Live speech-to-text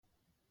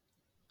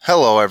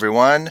Hello,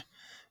 everyone,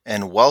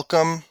 and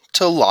welcome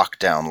to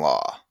Lockdown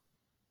Law.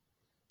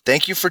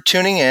 Thank you for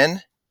tuning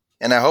in,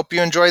 and I hope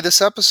you enjoy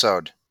this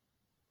episode.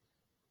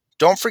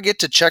 Don't forget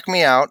to check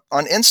me out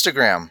on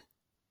Instagram.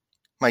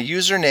 My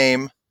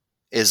username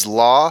is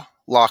Law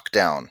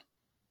Lockdown.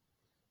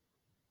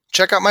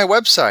 Check out my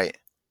website,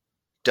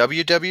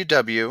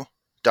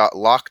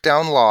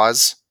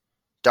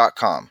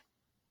 www.lockdownlaws.com.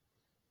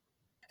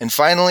 And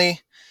finally,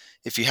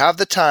 if you have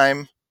the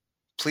time,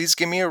 please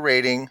give me a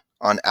rating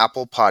on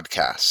Apple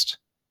Podcast.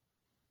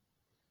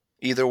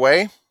 Either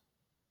way,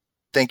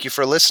 thank you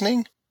for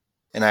listening,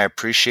 and I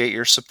appreciate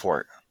your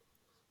support.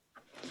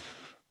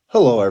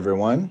 Hello,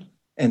 everyone,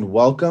 and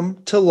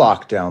welcome to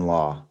Lockdown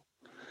Law.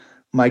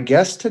 My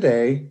guest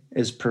today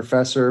is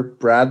Professor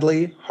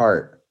Bradley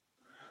Hart.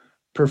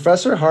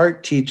 Professor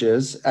Hart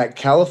teaches at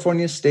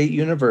California State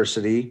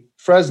University,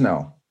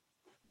 Fresno.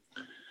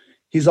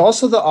 He's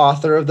also the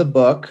author of the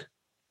book,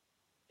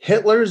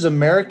 Hitler's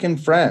American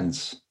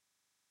Friends,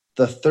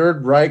 the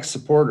Third Reich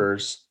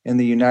Supporters in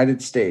the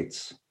United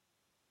States.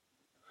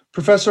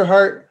 Professor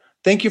Hart,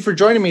 thank you for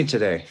joining me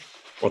today.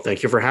 Well,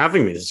 thank you for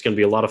having me. This is going to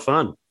be a lot of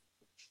fun.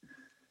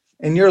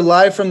 And you're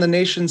live from the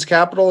nation's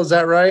capital, is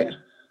that right?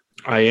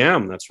 I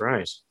am, that's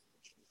right.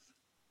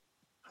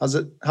 How's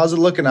it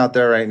looking out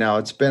there right now?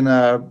 It's been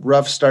a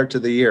rough start to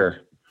the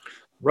year.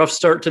 Rough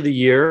start to the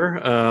year.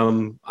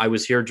 I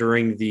was here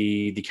during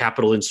the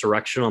Capitol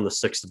insurrection on the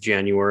 6th of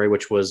January,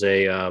 which was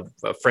a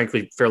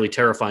frankly fairly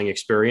terrifying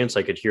experience.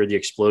 I could hear the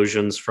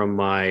explosions from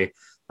my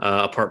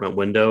apartment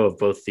window of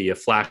both the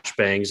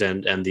flashbangs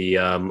and the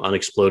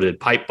unexploded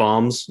pipe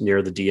bombs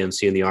near the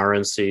DNC and the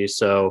RNC.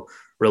 So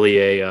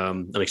really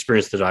an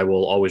experience that I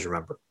will always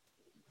remember.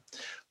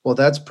 Well,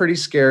 that's pretty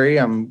scary.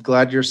 I'm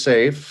glad you're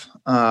safe.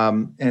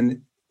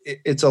 And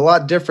it's a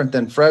lot different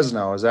than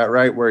Fresno. Is that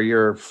right, where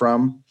you're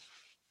from?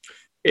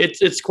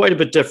 It's quite a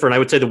bit different. I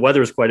would say the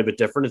weather is quite a bit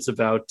different. It's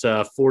about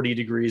 40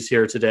 degrees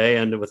here today,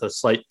 and with a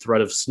slight threat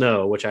of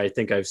snow, which I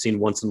think I've seen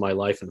once in my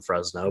life in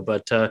Fresno.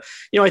 But I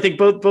think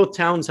both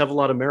towns have a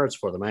lot of merits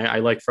for them. I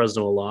like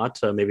Fresno a lot,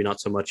 maybe not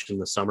so much in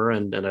the summer,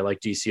 and I like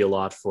DC a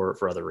lot for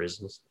other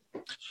reasons.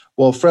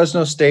 Well,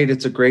 Fresno State,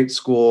 it's a great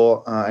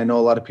school. I know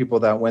a lot of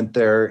people that went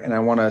there, and I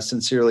want to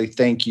sincerely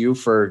thank you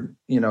for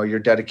your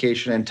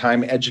dedication and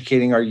time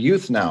educating our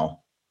youth now.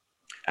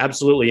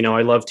 Absolutely.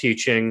 I love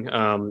teaching.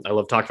 I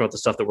love talking about the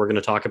stuff that we're going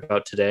to talk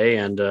about today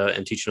and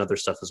teaching other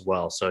stuff as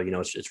well. So,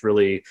 it's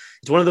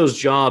one of those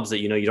jobs that,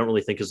 you don't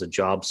really think is a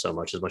job so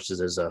much as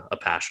it is a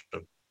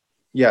passion.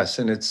 Yes.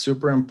 And it's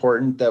super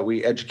important that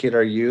we educate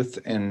our youth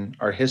in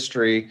our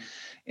history.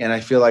 And I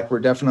feel like we're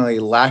definitely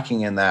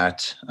lacking in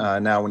that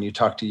now when you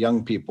talk to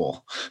young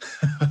people.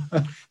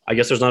 I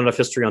guess there's not enough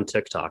history on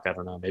TikTok. I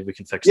don't know. Maybe we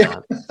can fix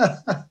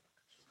that.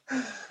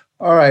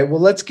 All right, well,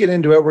 let's get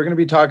into it. We're going to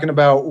be talking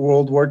about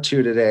World War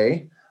II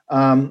today.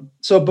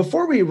 So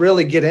before we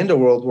really get into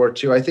World War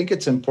II, I think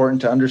it's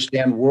important to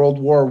understand World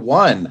War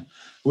I,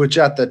 which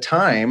at the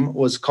time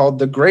was called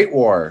the Great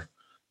War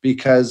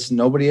because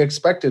nobody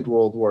expected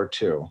World War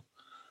II.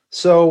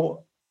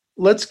 So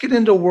let's get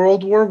into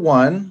World War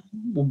I.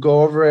 We'll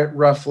go over it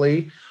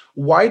roughly.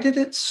 Why did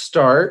it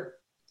start?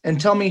 And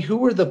tell me, who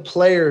were the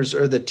players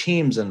or the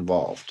teams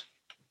involved?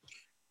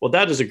 Well,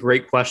 that is a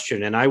great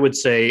question. And I would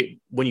say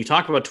when you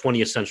talk about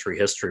 20th century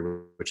history,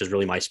 which is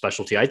really my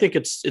specialty, I think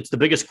it's the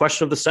biggest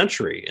question of the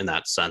century in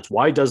that sense.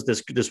 Why does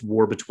this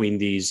war between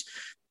these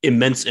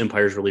immense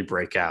empires really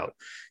break out?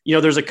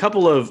 There's a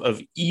couple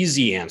of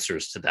easy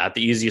answers to that.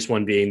 The easiest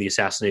one being the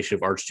assassination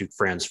of Archduke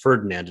Franz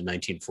Ferdinand in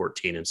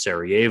 1914 in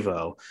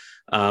Sarajevo.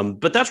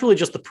 But that's really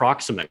just the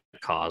proximate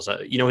cause.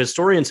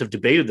 Historians have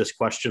debated this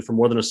question for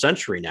more than a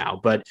century now,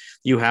 but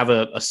you have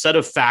a set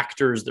of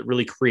factors that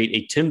really create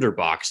a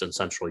tinderbox in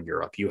Central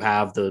Europe. You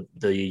have the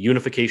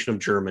unification of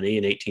Germany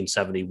in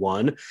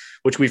 1871,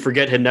 which we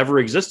forget had never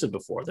existed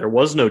before. There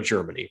was no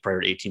Germany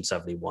prior to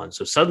 1871.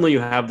 So suddenly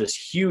you have this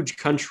huge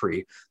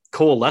country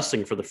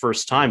coalescing for the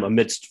first time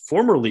amidst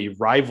formerly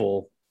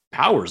rival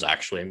powers,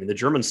 actually. I mean, the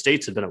German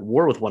states had been at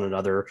war with one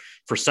another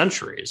for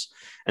centuries.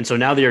 And so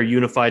now they are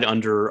unified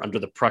under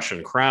the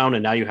Prussian crown.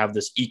 And now you have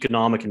this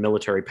economic and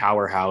military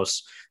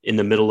powerhouse in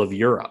the middle of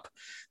Europe.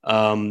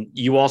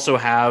 You also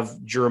have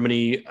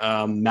Germany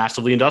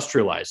massively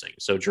industrializing.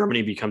 So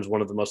Germany becomes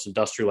one of the most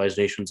industrialized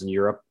nations in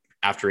Europe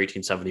after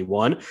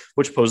 1871,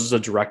 which poses a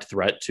direct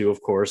threat to,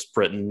 of course,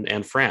 Britain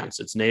and France,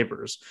 its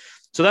neighbors.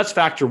 So that's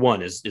factor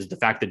one, is the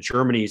fact that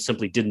Germany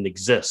simply didn't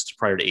exist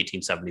prior to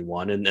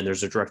 1871. And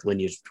there's a direct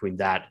lineage between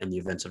that and the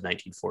events of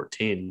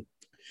 1914.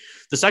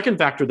 The second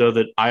factor, though,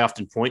 that I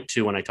often point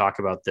to when I talk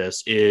about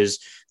this is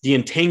the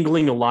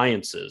entangling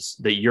alliances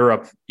that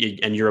Europe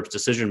and Europe's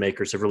decision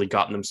makers have really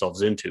gotten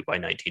themselves into by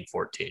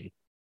 1914.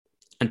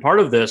 And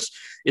part of this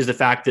is the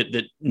fact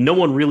that no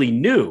one really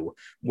knew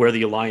where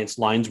the alliance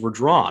lines were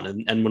drawn.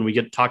 And when we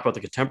get to talk about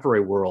the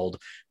contemporary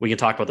world, we can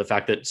talk about the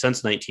fact that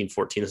since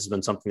 1914, this has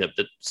been something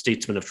that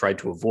statesmen have tried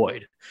to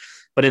avoid.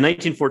 But in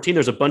 1914,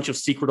 there's a bunch of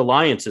secret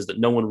alliances that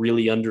no one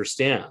really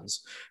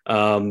understands.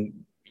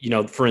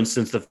 for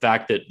instance, the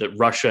fact that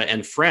Russia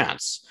and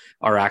France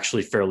are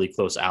actually fairly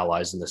close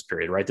allies in this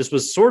period, right? This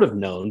was sort of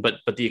known, but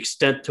the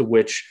extent to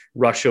which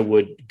Russia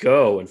would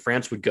go and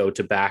France would go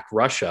to back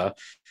Russia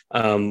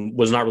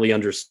was not really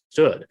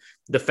understood.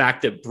 The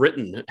fact that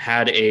Britain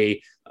had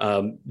a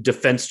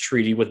defense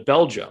treaty with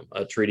Belgium,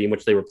 a treaty in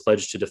which they were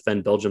pledged to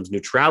defend Belgium's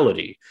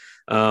neutrality.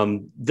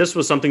 This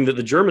was something that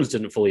the Germans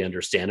didn't fully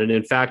understand. And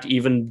in fact,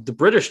 even the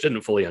British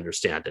didn't fully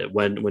understand it.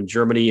 When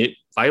Germany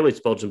violates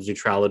Belgium's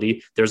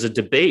neutrality, there's a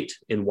debate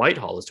in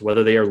Whitehall as to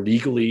whether they are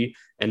legally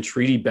and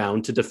treaty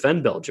bound to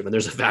defend Belgium. And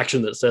there's a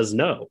faction that says,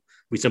 no,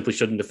 we simply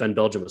shouldn't defend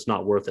Belgium. It's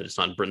not worth it. It's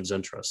not in Britain's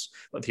interests.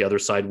 But the other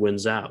side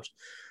wins out.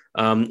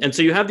 And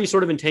so you have these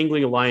sort of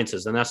entangling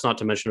alliances, and that's not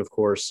to mention, of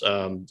course,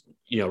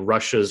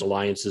 Russia's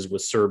alliances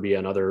with Serbia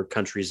and other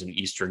countries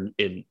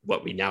in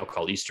what we now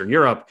call Eastern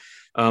Europe,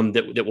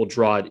 that will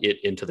draw it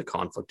into the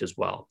conflict as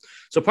well.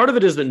 So part of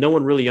it is that no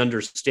one really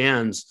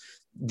understands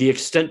the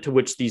extent to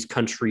which these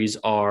countries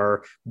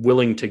are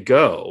willing to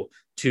go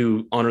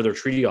to honor their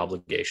treaty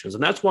obligations.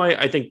 And that's why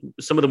I think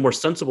some of the more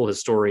sensible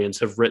historians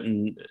have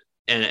written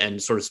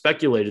and sort of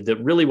speculated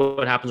that really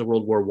what happens in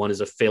World War I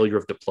is a failure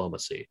of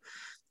diplomacy.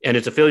 And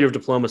it's a failure of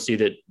diplomacy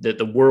that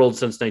the world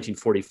since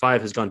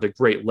 1945 has gone to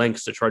great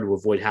lengths to try to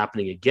avoid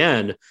happening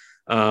again,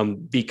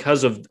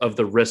 because of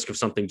the risk of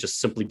something just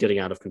simply getting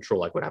out of control,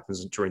 like what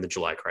happens during the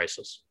July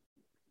crisis.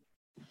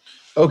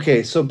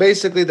 Okay, so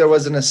basically there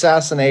was an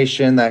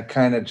assassination that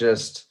kind of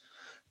just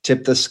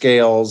tipped the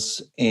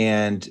scales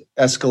and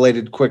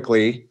escalated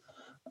quickly,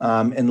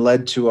 and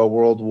led to a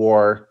world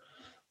war.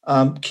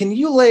 Can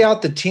you lay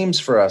out the teams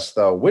for us,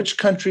 though? Which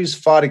countries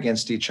fought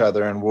against each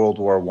other in World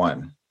War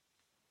I?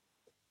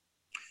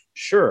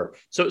 Sure.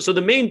 So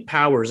the main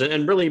powers,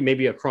 and really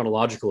maybe a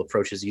chronological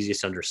approach is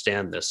easiest to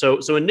understand this. So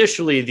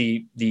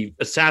initially the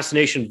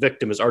assassination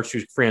victim is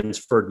Archduke Franz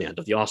Ferdinand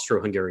of the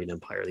Austro-Hungarian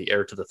Empire, the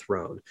heir to the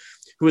throne,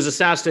 who was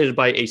assassinated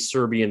by a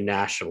Serbian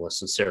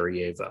nationalist in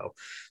Sarajevo.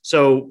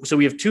 So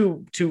we have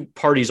two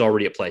parties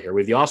already at play here.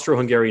 We have the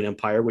Austro-Hungarian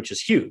Empire, which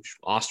is huge,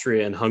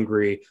 Austria and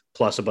Hungary,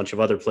 plus a bunch of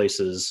other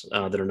places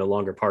that are no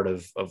longer part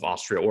of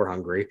Austria or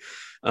Hungary.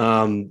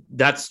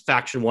 That's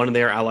faction one, and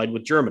they are allied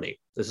with Germany.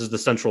 This is the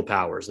Central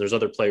Powers. There's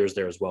other players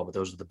there as well, but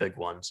those are the big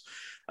ones.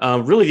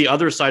 Really, the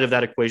other side of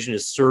that equation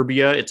is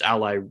Serbia, its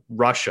ally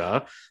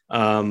Russia.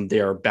 They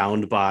are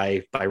bound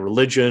by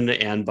religion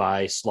and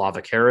by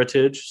Slavic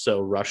heritage.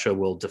 So Russia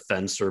will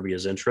defend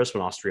Serbia's interests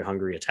when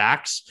Austria-Hungary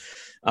attacks.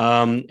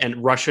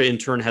 And Russia, in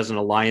turn, has an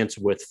alliance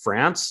with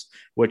France,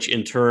 which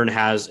in turn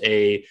has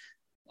a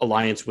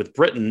alliance with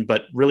Britain.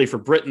 But really for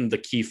Britain, the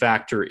key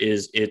factor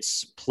is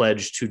its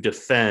pledge to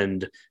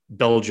defend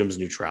Belgium's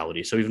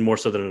neutrality. So even more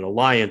so than an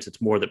alliance, it's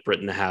more that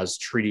Britain has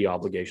treaty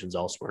obligations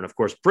elsewhere. And of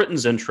course,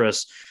 Britain's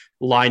interests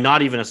lie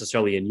not even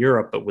necessarily in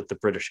Europe, but with the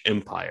British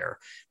Empire,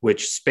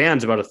 which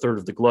spans about a third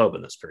of the globe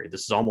in this period.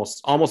 This is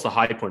almost the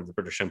high point of the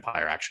British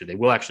Empire, actually. They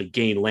will actually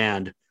gain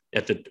land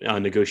at the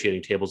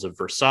negotiating tables of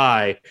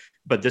Versailles,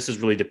 but this is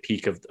really the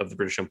peak of the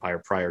British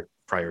Empire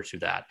prior to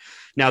that.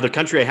 Now, the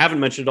country I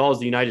haven't mentioned at all is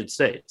the United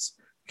States,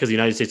 because the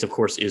United States, of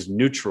course, is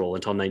neutral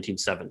until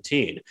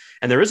 1917.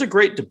 And there is a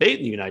great debate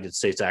in the United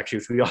States, actually,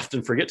 which we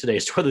often forget today,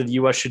 as to whether the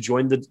U.S. should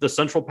join the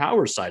Central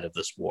Powers side of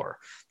this war.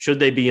 Should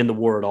they be in the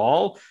war at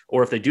all?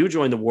 Or if they do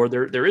join the war,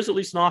 there is at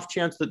least an off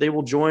chance that they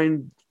will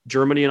join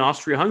Germany and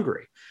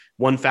Austria-Hungary.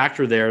 One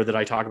factor there that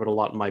I talk about a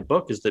lot in my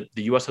book is that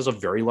the U.S. has a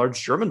very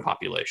large German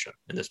population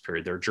in this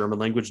period. There are German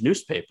language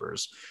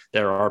newspapers.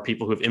 There are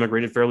people who have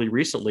immigrated fairly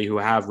recently who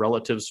have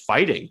relatives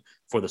fighting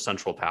for the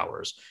Central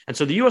Powers. And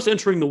so the U.S.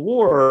 entering the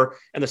war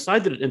and the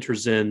side that it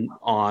enters in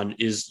on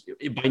is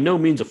by no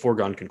means a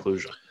foregone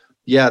conclusion.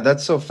 Yeah,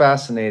 that's so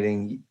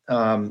fascinating.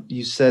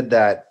 You said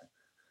that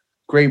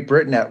Great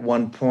Britain at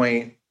one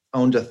point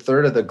owned a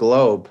third of the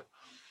globe.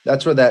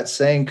 That's where that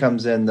saying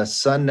comes in, the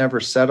sun never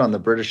set on the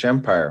British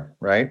Empire,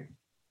 right?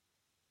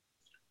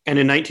 And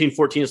in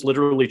 1914, it's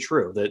literally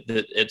true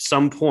that at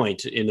some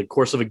point in the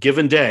course of a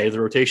given day,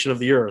 the rotation of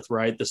the earth,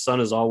 right, the sun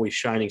is always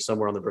shining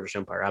somewhere on the British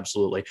Empire.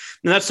 Absolutely.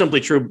 And that's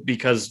simply true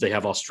because they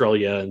have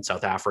Australia and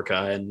South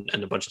Africa and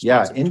a bunch of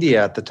spots. Yeah,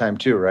 India at the time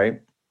too, right?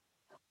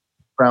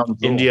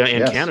 India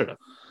and Canada.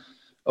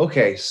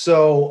 Okay,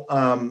 so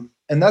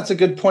and that's a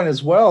good point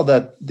as well,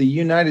 that the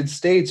United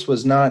States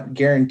was not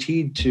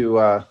guaranteed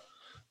to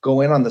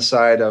go in on the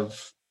side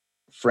of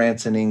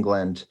France and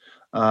England.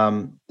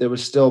 There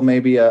was still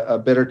maybe a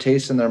bitter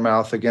taste in their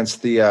mouth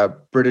against the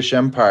British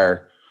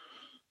Empire.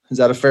 Is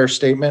that a fair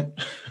statement?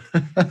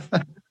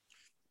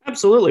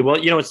 Absolutely. Well,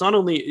 it's not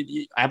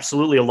only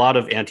absolutely a lot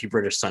of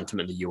anti-British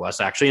sentiment in the U.S.,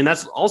 actually, and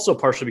that's also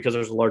partially because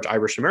there's a large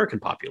Irish-American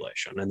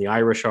population, and the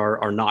Irish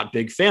are not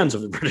big fans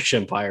of the British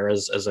Empire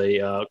as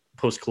a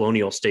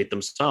post-colonial state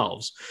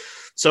themselves.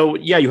 So,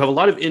 yeah, you have a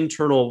lot of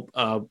internal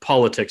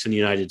politics in the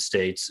United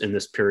States in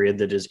this period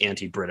that is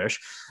anti-British.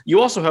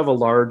 You also have a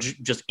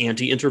large just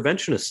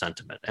anti-interventionist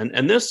sentiment.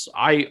 And this,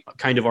 I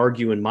kind of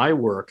argue in my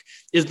work,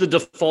 is the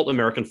default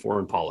American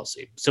foreign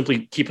policy.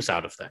 Simply keep us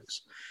out of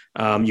things.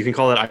 You can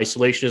call it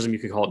isolationism, you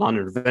can call it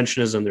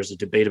non-interventionism. There's a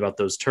debate about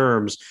those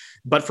terms.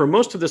 But for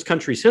most of this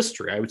country's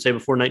history, I would say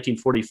before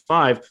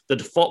 1945, the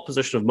default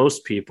position of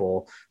most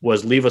people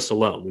was leave us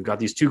alone. We've got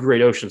these two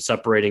great oceans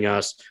separating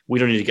us. We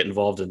don't need to get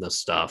involved in this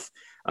stuff.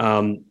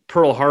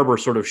 Pearl Harbor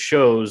sort of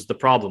shows the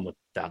problem with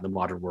that in the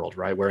modern world,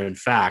 right? Where in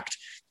fact,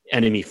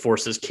 enemy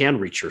forces can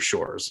reach your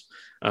shores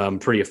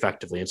pretty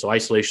effectively. And so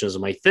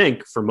isolationism, I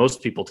think, for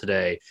most people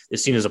today,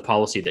 is seen as a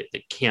policy that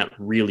can't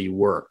really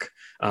work,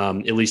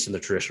 at least in the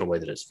traditional way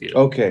that it's viewed.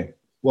 Okay,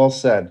 well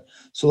said.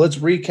 So let's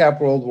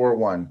recap World War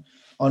One.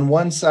 On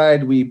one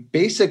side, we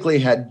basically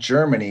had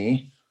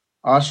Germany,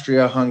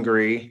 Austria,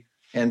 Hungary,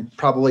 and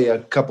probably a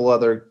couple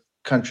other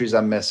countries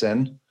I'm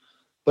missing.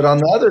 But on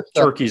the other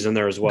side, Turkey's in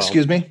there as well.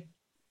 Excuse me?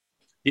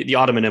 The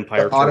Ottoman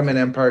Empire. The Ottoman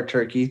Empire,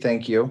 Turkey,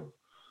 thank you.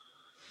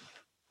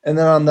 And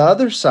then on the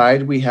other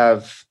side, we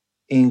have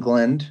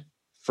England,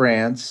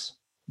 France,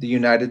 the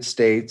United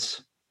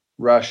States,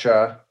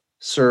 Russia,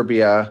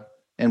 Serbia,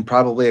 and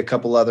probably a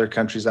couple other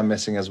countries I'm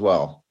missing as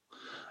well.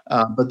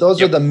 But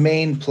those are the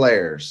main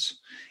players.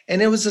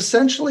 And it was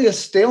essentially a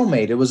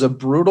stalemate. It was a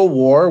brutal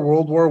war.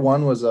 World War I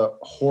was a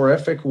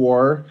horrific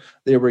war.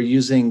 They were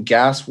using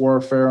gas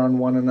warfare on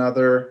one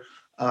another.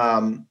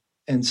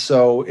 And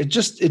so it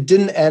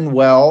didn't end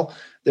well.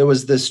 There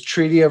was this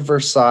Treaty of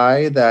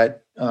Versailles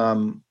that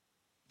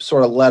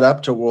sort of led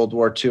up to World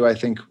War II. I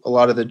think a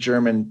lot of the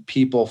German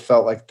people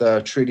felt like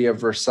the Treaty of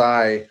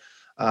Versailles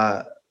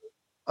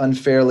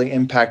unfairly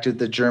impacted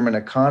the German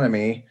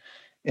economy.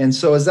 And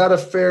so is that a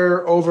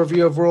fair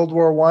overview of World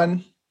War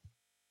I?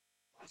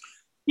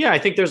 Yeah, I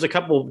think there's a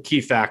couple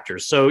key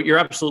factors. So you're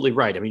absolutely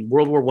right. I mean,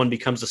 World War I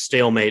becomes a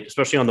stalemate,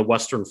 especially on the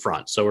Western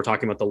Front. So we're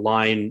talking about the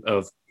line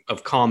of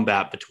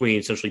combat between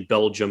essentially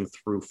Belgium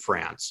through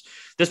France.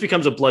 This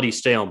becomes a bloody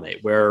stalemate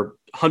where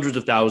hundreds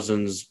of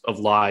thousands of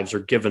lives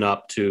are given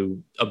up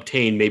to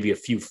obtain maybe a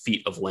few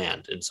feet of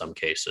land in some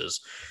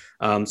cases.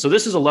 So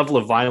this is a level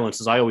of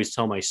violence, as I always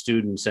tell my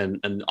students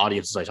and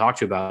audiences I talk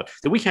to about,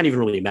 that we can't even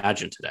really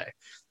imagine today.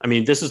 I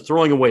mean, this is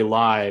throwing away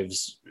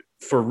lives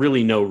for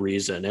really no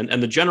reason.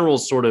 And the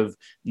generals sort of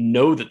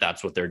know that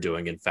that's what they're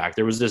doing. In fact,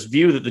 there was this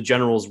view that the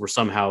generals were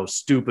somehow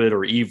stupid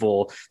or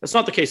evil. That's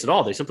not the case at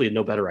all. They simply had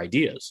no better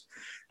ideas.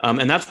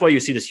 And that's why you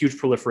see this huge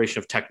proliferation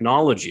of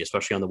technology,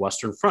 especially on the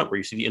Western Front, where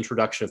you see the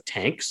introduction of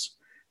tanks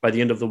by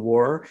the end of the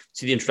war,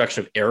 see the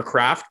introduction of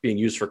aircraft being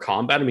used for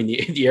combat. I mean,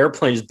 the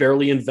airplane is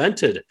barely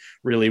invented,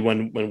 really,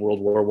 when World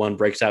War I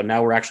breaks out.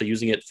 Now we're actually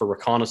using it for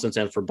reconnaissance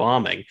and for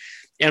bombing.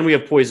 And we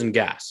have poison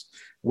gas,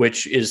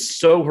 which is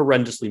so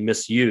horrendously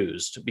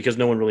misused because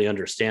no one really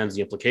understands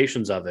the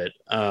implications of it,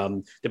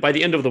 that by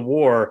the end of the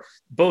war,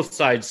 both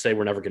sides say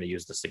we're never going to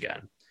use this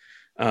again.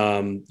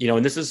 And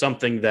this is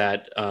something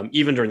that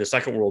even during the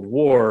Second World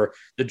War,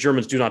 the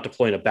Germans do not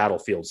deploy in a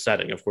battlefield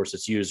setting. Of course,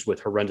 it's used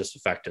with horrendous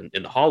effect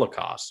in the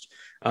Holocaust.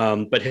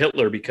 But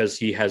Hitler, because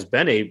he has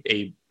been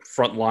a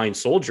frontline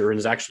soldier and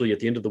is actually at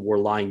the end of the war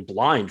lying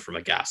blind from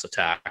a gas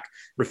attack,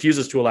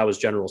 refuses to allow his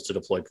generals to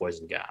deploy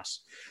poison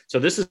gas. So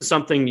this is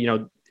something,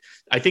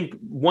 I think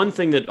one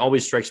thing that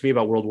always strikes me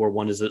about World War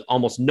I is that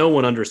almost no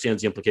one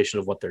understands the implication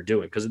of what they're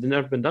doing because it's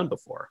never been done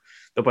before.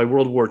 But by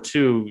World War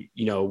II,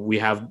 we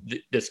have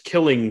this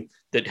killing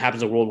that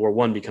happens in World War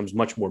I becomes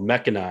much more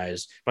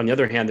mechanized. But on the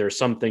other hand, there are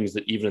some things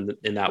that even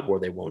in that war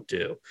they won't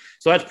do.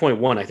 So that's point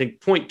one. I think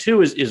point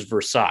two is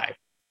Versailles.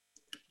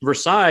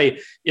 Versailles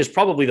is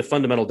probably the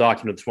fundamental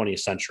document of the 20th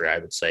century, I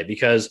would say,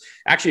 because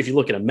actually, if you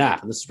look at a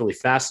map, and this is really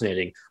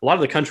fascinating, a lot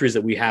of the countries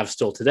that we have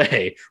still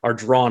today are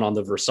drawn on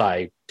the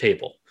Versailles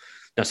table.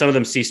 Now, some of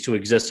them ceased to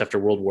exist after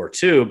World War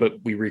II, but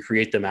we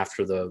recreate them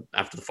after the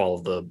fall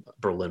of the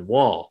Berlin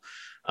Wall.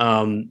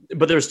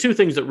 But there's two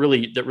things that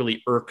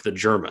really irk the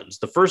Germans.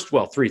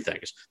 Three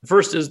things. The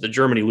first is that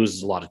Germany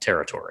loses a lot of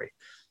territory.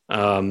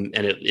 And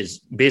it is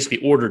basically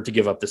ordered to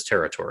give up this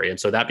territory. And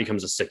so that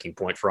becomes a sticking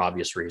point for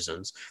obvious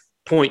reasons.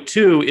 Point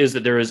two is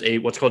that there is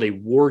what's called a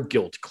war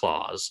guilt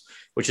clause,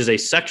 which is a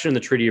section in the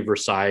Treaty of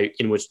Versailles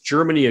in which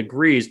Germany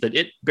agrees that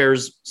it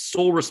bears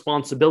sole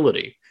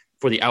responsibility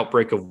for the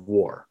outbreak of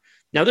war.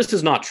 Now, this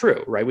is not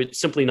true, right? It's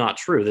simply not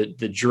true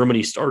that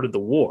Germany started the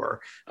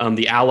war.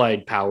 The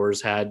Allied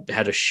powers had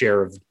a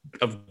share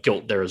of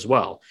guilt there as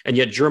well. And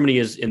yet Germany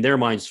is, in their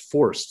minds,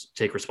 forced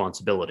to take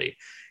responsibility.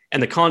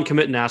 And the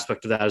concomitant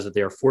aspect of that is that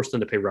they are forced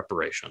into pay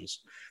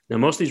reparations. Now,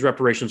 most of these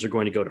reparations are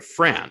going to go to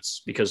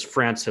France because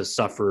France has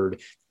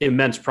suffered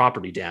immense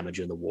property damage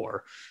in the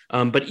war.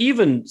 But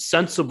even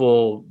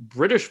sensible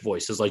British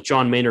voices like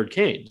John Maynard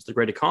Keynes, the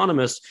great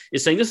economist,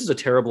 is saying this is a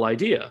terrible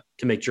idea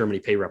to make Germany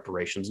pay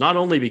reparations, not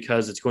only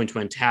because it's going to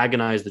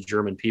antagonize the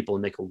German people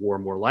and make a war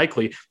more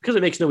likely, because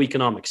it makes no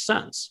economic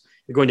sense.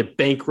 You're going to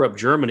bankrupt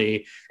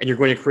Germany and you're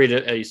going to create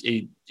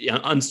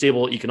an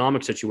unstable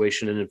economic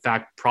situation and, in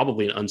fact,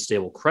 probably an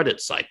unstable credit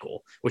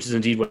cycle, which is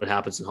indeed what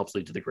happens and helps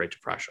lead to the Great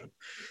Depression.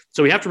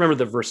 So we have to remember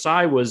that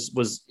Versailles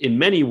was in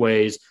many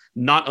ways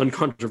not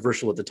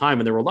uncontroversial at the time.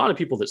 And there were a lot of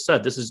people that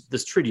said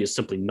this treaty is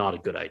simply not a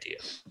good idea.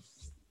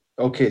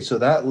 Okay, so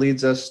that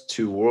leads us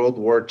to World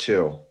War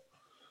II.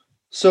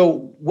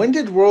 So when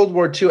did World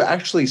War II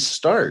actually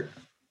start?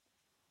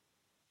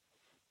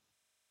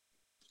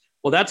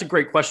 Well, that's a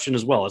great question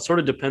as well. It sort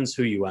of depends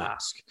who you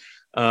ask.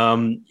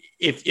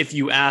 If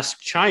you ask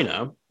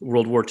China,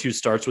 World War II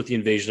starts with the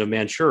invasion of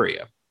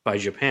Manchuria by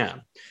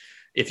Japan.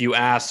 If you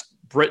ask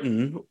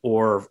Britain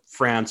or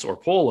France or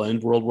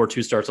Poland, World War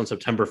II starts on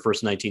September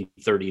 1st,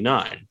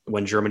 1939,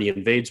 when Germany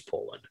invades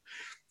Poland.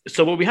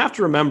 So what we have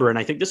to remember, and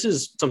I think this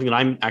is something that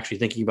I'm actually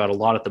thinking about a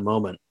lot at the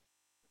moment,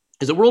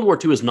 is that World War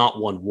II is not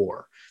one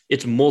war.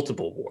 It's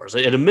multiple wars.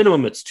 At a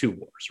minimum, it's two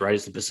wars, right?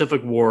 It's the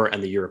Pacific War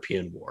and the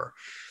European War.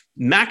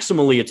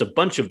 Maximally, it's a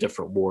bunch of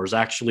different wars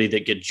actually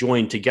that get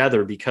joined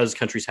together because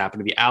countries happen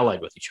to be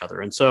allied with each other.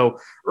 And so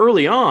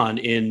early on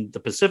in the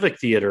Pacific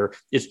theater,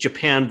 it's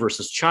Japan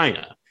versus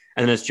China.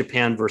 And then it's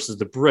Japan versus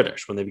the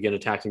British when they begin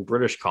attacking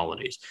British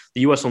colonies.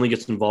 The US only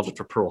gets involved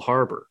after Pearl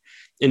Harbor.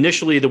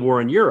 Initially, the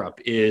war in Europe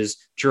is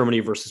Germany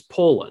versus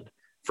Poland.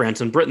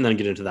 France and Britain then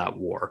get into that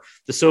war.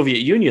 The Soviet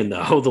Union,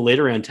 though, the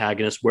later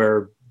antagonist,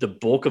 where the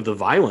bulk of the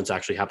violence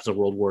actually happens in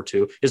World War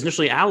II, is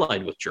initially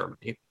allied with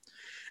Germany.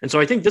 And so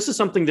I think this is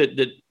something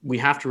that we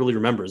have to really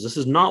remember is this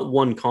is not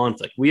one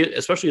conflict. We,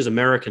 especially as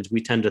Americans,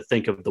 we tend to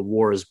think of the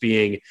war as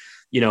being,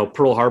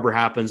 Pearl Harbor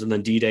happens and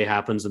then D-Day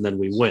happens and then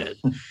we win.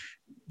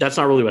 That's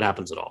not really what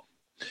happens at all.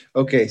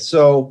 Okay,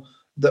 so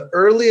the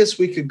earliest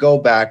we could go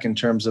back in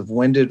terms of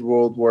when did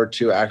World War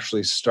II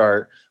actually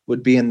start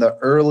would be in the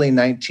early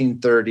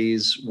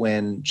 1930s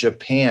when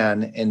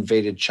Japan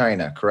invaded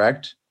China,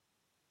 correct?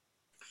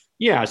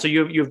 Yeah, so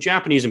you have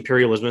Japanese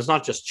imperialism. It's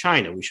not just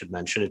China. We should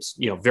mention it's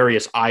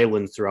various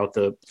islands throughout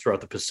the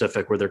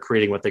Pacific where they're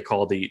creating what they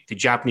call the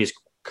Japanese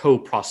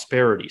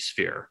co-prosperity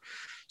sphere.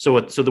 So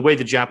the way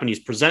the Japanese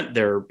present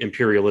their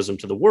imperialism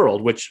to the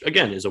world, which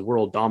again is a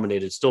world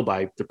dominated still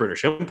by the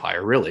British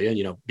Empire, really,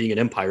 and being an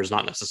empire is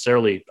not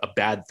necessarily a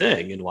bad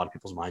thing in a lot of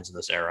people's minds in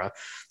this era,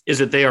 is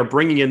that they are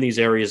bringing in these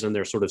areas and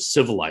they're sort of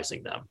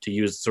civilizing them, to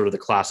use sort of the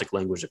classic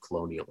language of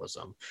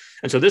colonialism.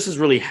 And so this is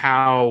really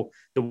how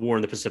the war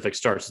in the Pacific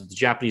starts. The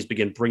Japanese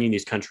begin bringing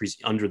these countries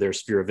under their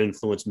sphere of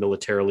influence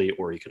militarily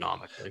or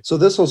economically. So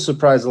this will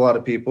surprise a lot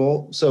of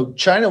people. So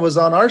China was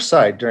on our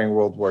side during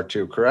World War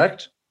II,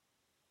 correct?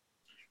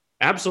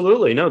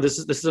 Absolutely. No, this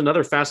is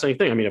another fascinating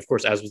thing. I mean, of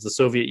course, as was the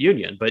Soviet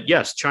Union, but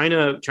yes,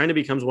 China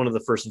becomes one of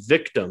the first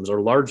victims or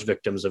large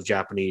victims of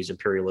Japanese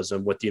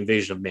imperialism with the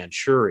invasion of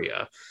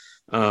Manchuria,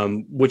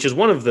 which is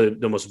one of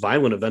the most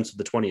violent events of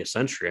the 20th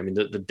century. I mean,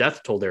 the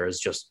death toll there is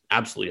just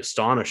absolutely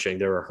astonishing.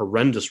 There are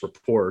horrendous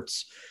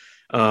reports.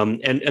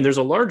 And there's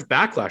a large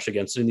backlash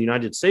against it in the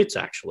United States,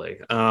 actually.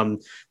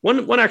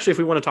 One actually, if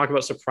we want to talk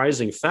about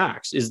surprising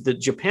facts, is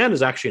that Japan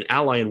is actually an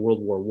ally in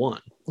World War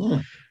One.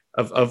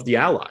 Of the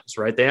Allies,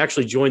 right? They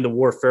actually joined the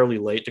war fairly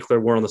late,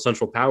 declare war on the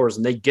Central Powers,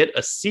 and they get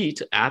a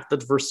seat at the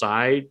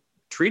Versailles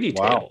Treaty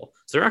table.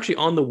 So they're actually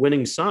on the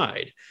winning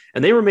side.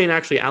 And they remain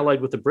actually allied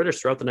with the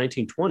British throughout the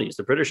 1920s.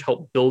 The British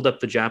helped build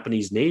up the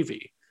Japanese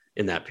Navy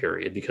in that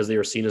period because they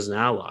were seen as an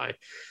ally.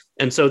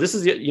 And so this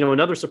is,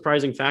 another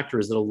surprising factor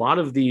is that a lot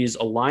of these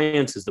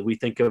alliances that we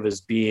think of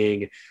as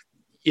being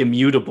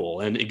immutable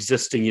and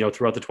existing,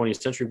 throughout the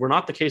 20th century were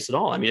not the case at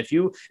all. I mean, if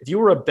you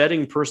were a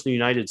betting person in the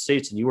United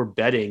States and you were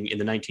betting in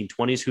the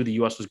 1920s who the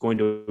US was going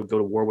to go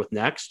to war with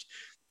next,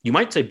 you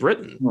might say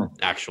Britain,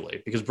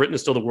 actually, because Britain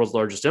is still the world's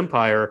largest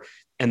empire,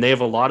 and they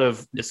have a lot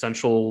of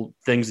essential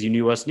things the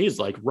US needs,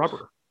 like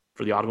rubber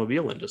for the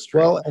automobile industry.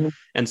 Well,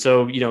 and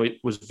so, it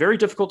was very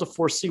difficult to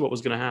foresee what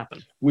was going to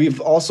happen.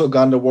 We've also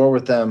gone to war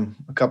with them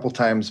a couple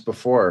times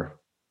before.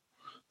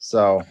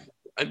 So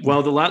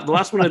well, the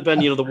last one had been,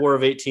 the War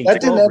of 1812,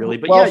 that didn't really.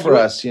 But well for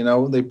us,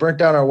 they burnt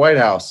down our White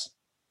House.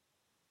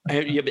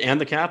 And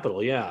the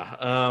Capitol, yeah.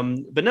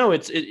 But no,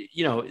 the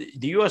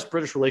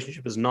U.S.-British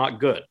relationship is not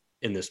good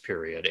in this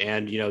period.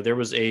 And, there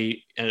was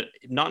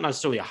not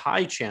necessarily a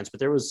high chance, but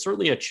there was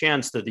certainly a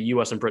chance that the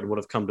U.S. and Britain would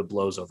have come to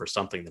blows over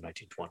something in the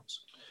 1920s.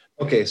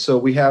 Okay, so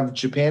we have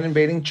Japan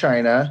invading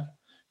China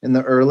in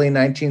the early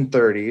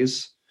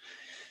 1930s.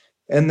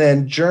 And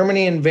then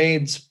Germany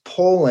invades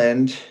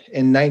Poland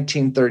in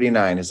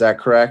 1939. Is that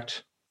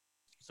correct?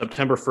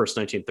 September 1st,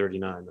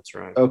 1939. That's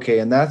right. Okay,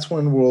 and that's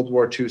when World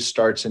War II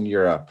starts in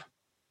Europe.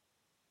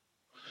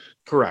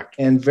 Correct.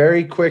 And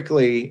very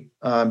quickly,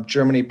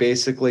 Germany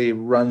basically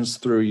runs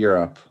through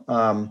Europe.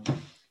 I'm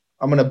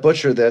going to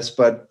butcher this,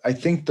 but I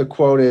think the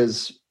quote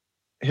is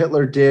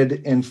Hitler did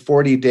in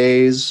 40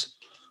 days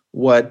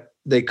what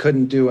they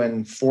couldn't do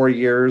in 4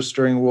 years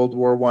during World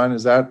War I.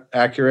 Is that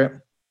accurate?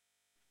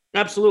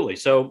 Absolutely.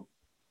 So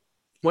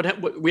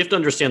what we have to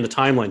understand the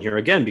timeline here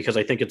again, because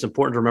I think it's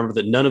important to remember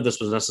that none of this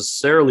was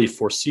necessarily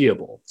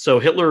foreseeable. So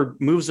Hitler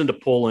moves into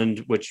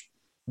Poland, which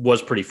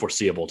was pretty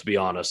foreseeable, to be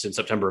honest, in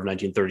September of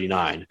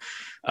 1939.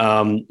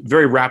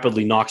 Very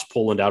rapidly knocks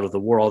Poland out of the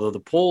war. Although the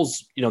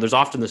Poles, there's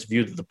often this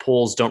view that the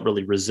Poles don't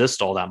really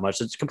resist all that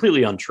much. It's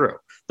completely untrue.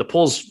 The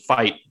Poles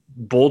fight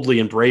boldly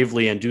and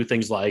bravely and do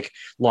things like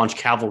launch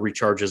cavalry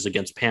charges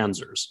against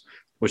panzers,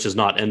 which does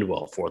not end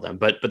well for them.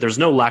 But there's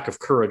no lack of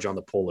courage on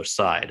the Polish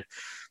side.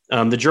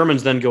 The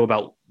Germans then go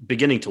about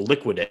beginning to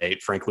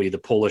liquidate, frankly, the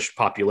Polish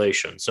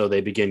population. So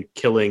they begin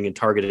killing and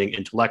targeting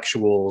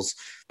intellectuals,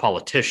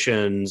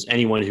 politicians,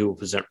 anyone who will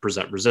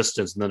present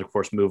resistance, and then, of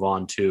course, move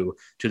on to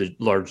the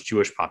large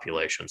Jewish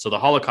population. So the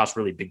Holocaust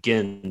really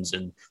begins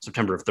in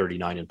September of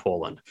 39 in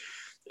Poland.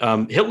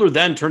 Hitler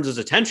then turns his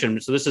attention.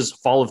 So this is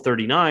fall of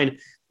 39.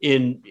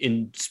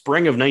 In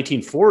spring of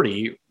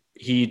 1940,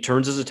 he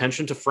turns his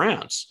attention to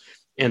France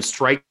and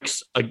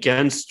strikes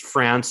against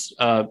France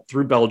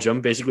through Belgium,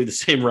 basically the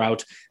same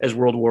route as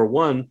World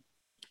War I,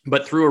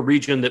 but through a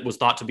region that was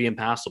thought to be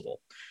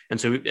impassable. And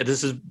so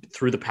this is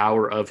through the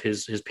power of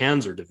his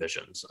Panzer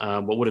divisions.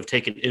 What would have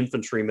taken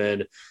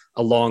infantrymen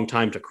a long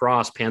time to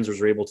cross,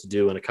 Panzers were able to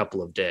do in a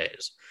couple of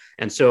days.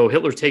 And so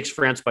Hitler takes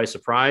France by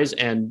surprise,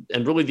 and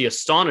really the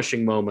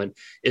astonishing moment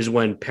is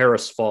when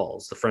Paris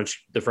falls.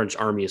 The French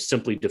army is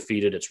simply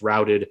defeated. It's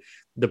routed.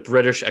 The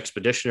British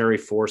Expeditionary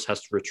Force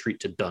has to retreat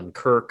to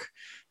Dunkirk,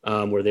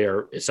 where they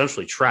are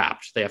essentially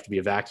trapped. They have to be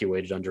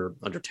evacuated under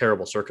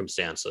terrible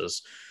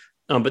circumstances.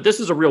 But this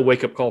is a real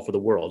wake-up call for the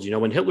world. You know,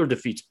 when Hitler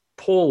defeats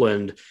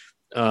Poland,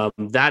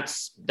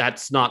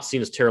 that's not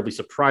seen as terribly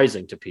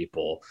surprising to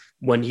people.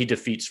 When he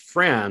defeats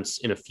France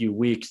in a few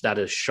weeks, that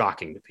is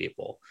shocking to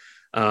people.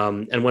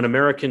 And when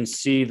Americans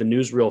see the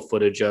newsreel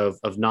footage of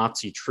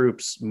Nazi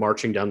troops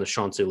marching down the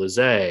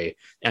Champs-Élysées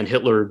and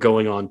Hitler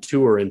going on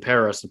tour in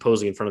Paris and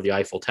posing in front of the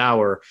Eiffel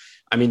Tower,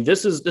 I mean,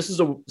 this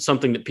is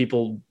something that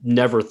people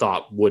never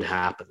thought would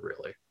happen,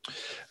 really.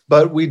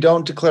 But we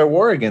don't declare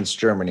war against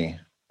Germany.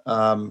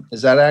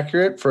 Is that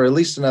accurate? For at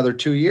least another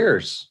 2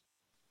 years.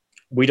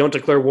 We don't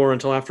declare war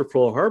until after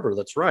Pearl Harbor.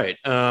 That's right.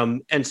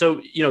 And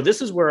so, you know,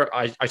 this is where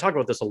I talk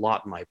about this a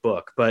lot in my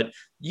book, but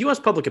U.S.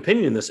 public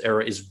opinion in this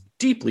era is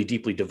deeply,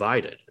 deeply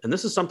divided. And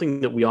this is something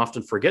that we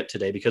often forget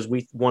today because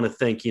we want to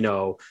think, you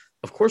know,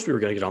 of course we were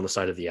going to get on the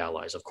side of the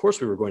Allies. Of course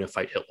we were going to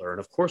fight Hitler. And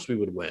of course we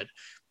would win.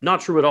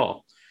 Not true at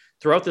all.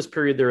 Throughout this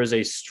period, there is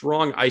a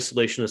strong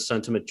isolationist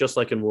sentiment, just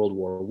like in World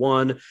War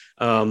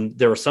I.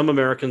 There are some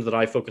Americans that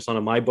I focus on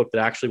in my book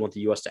that actually want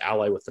the U.S. to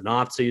ally with the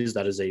Nazis.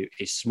 That is a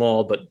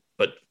small but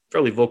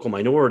fairly vocal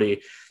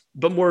minority.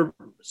 But more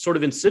sort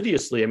of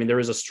insidiously, I mean, there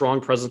is a strong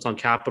presence on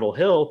Capitol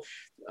Hill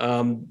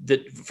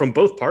that from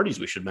both parties,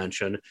 we should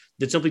mention,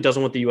 that simply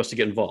doesn't want the U.S. to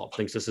get involved,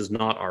 thinks this is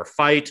not our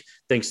fight,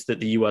 thinks that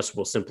the U.S.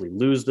 will simply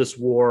lose this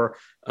war.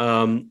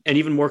 And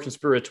even more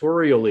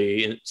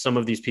conspiratorially, some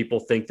of these people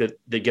think that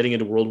getting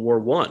into World War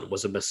I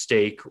was a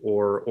mistake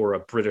or a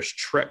British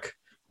trick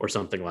or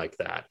something like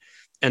that.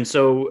 And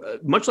so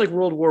much like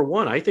World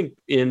War I think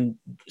in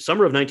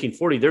summer of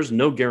 1940, there's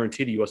no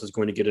guarantee the U.S. is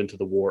going to get into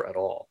the war at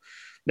all.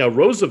 Now,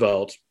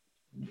 Roosevelt,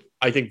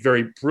 I think,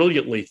 very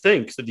brilliantly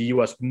thinks that the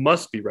U.S.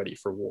 must be ready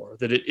for war,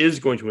 that it is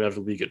going to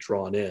inevitably get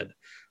drawn in.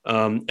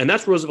 And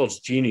that's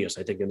Roosevelt's genius,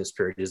 I think, in this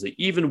period, is that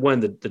even when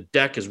the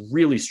deck is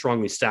really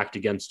strongly stacked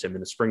against him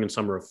in the spring and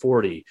summer of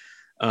 40,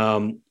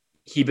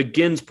 he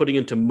begins putting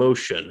into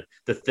motion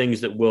the things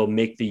that will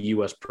make the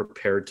U.S.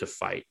 prepared to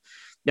fight.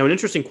 Now, an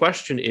interesting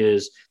question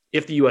is,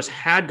 if the U.S.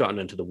 had gotten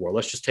into the war,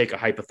 let's just take a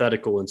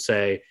hypothetical and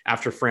say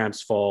after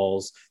France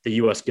falls, the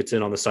U.S. gets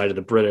in on the side of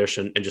the British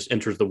and just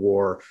enters the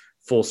war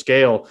full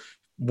scale,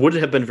 would it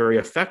have been very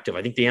effective?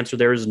 I think the answer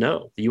there is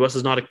no. The U.S.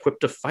 is not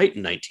equipped to fight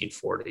in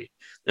 1940.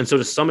 And so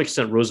to some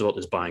extent, Roosevelt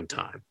is buying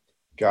time.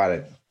 Got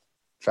it.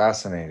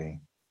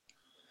 Fascinating.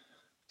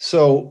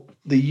 So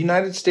the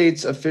United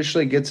States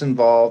officially gets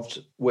involved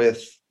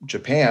with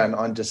Japan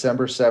on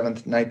December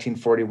 7th,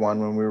 1941,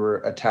 when we were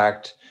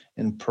attacked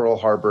in Pearl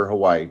Harbor,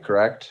 Hawaii,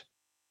 correct?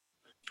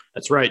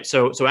 That's right.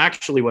 So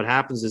actually what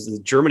happens is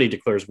that Germany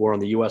declares war on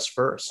the U.S.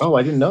 first. Oh,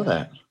 I didn't know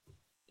that.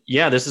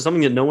 Yeah, this is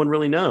something that no one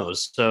really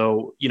knows.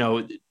 So, you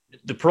know,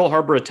 the Pearl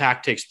Harbor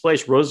attack takes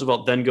place.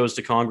 Roosevelt then goes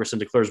to Congress and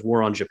declares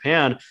war on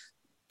Japan.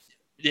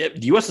 The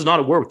U.S. is not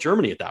at war with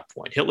Germany at that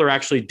point. Hitler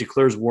actually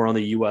declares war on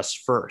the U.S.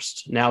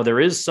 first. Now, there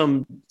is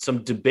some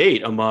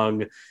debate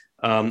among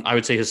I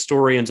would say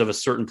historians of a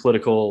certain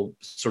political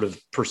sort of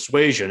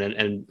persuasion.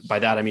 And by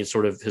that, I mean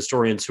sort of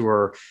historians who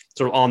are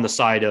sort of on the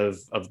side of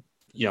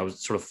you know,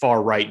 sort of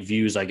far right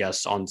views, I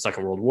guess, on the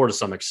Second World War to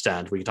some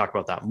extent. We can talk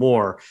about that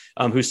more,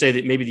 who say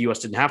that maybe the U.S.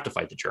 didn't have to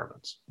fight the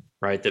Germans,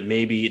 right? That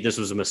maybe this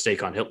was a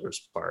mistake on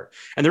Hitler's part.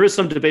 And there is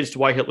some debate as to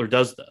why Hitler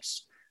does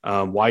this.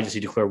 Why does he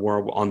declare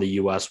war on the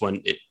U.S.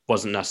 when it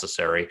wasn't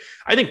necessary?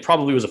 I think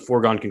probably was a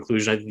foregone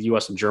conclusion. I think the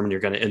U.S. and Germany are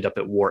going to end up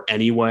at war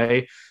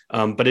anyway.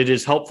 But it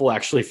is helpful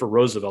actually for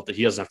Roosevelt that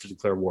he doesn't have to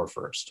declare war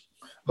first.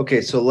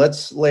 Okay, so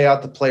let's lay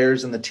out the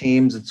players and the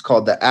teams. It's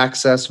called the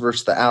Axis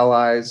versus the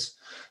Allies.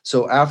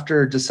 So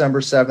after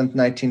December 7th,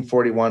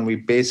 1941, we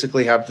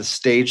basically have the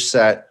stage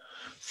set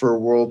for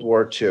World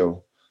War II.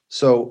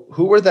 So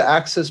who were the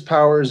Axis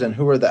powers and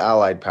who were the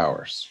Allied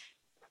powers?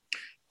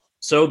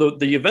 So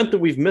the event that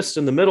we've missed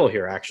in the middle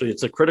here, actually,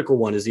 it's a critical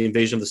one, is the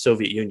invasion of the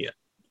Soviet Union.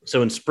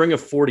 So in spring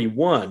of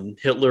 41,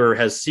 Hitler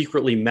has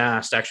secretly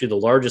massed actually the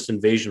largest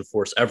invasion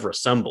force ever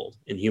assembled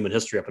in human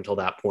history up until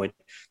that point,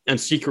 and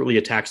secretly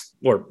attacks,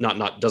 or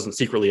not doesn't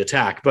secretly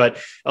attack, but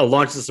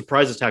launches a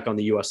surprise attack on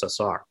the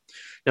USSR.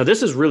 Now,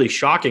 this is really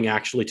shocking,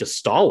 actually, to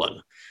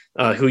Stalin.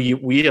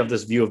 we have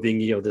this view of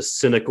being, this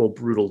cynical,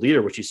 brutal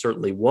leader, which he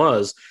certainly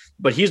was,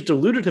 but he's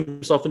deluded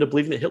himself into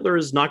believing that Hitler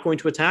is not going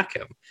to attack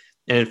him.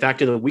 And in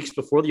fact, in the weeks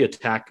before the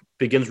attack,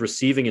 begins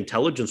receiving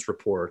intelligence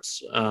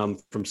reports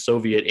from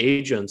Soviet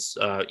agents,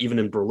 even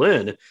in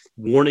Berlin,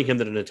 warning him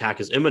that an attack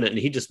is imminent, and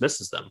he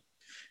dismisses them.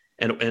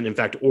 And in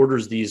fact,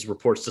 orders these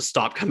reports to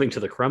stop coming to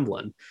the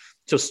Kremlin.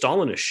 So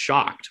Stalin is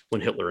shocked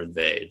when Hitler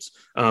invades.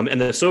 And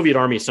the Soviet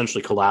army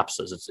essentially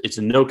collapses. It's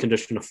in no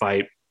condition to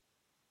fight.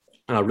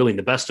 Really, in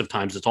the best of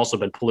times, it's also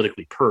been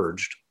politically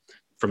purged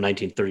from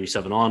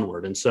 1937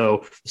 onward. And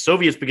so the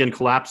Soviets begin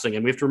collapsing.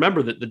 And we have to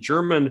remember that the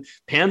German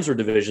panzer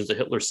divisions that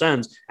Hitler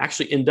sends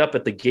actually end up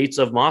at the gates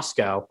of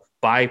Moscow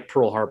by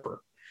Pearl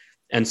Harbor.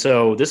 And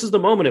so this is the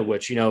moment at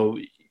which,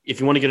 if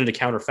you want to get into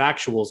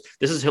counterfactuals,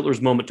 this is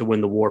Hitler's moment to win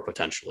the war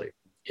potentially.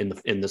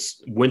 In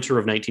this winter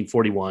of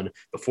 1941,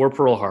 before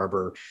Pearl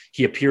Harbor,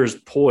 he appears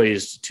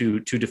poised to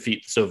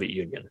defeat the Soviet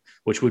Union,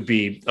 which would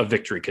be a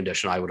victory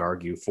condition, I would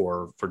argue,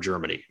 for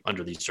Germany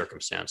under these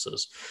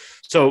circumstances.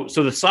 So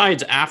the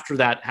sides after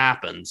that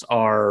happens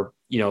are,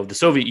 the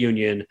Soviet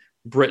Union,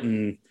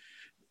 Britain,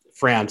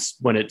 France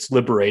when it's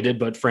liberated,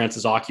 but France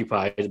is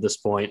occupied at this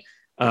point.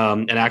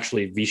 And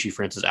actually, Vichy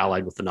France is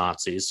allied with the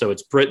Nazis. So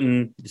it's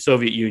Britain, the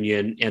Soviet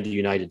Union, and the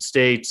United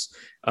States,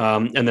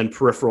 and then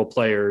peripheral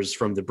players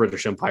from the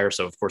British Empire.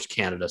 So, of course,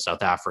 Canada,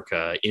 South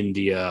Africa,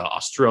 India,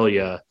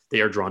 Australia,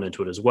 they are drawn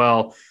into it as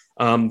well,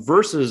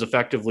 versus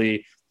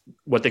effectively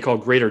what they call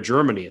Greater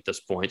Germany at this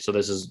point. So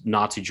this is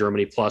Nazi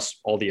Germany plus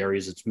all the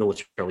areas it's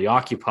militarily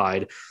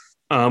occupied.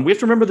 We have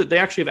to remember that they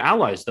actually have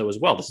allies, though, as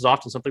well. This is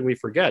often something we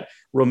forget.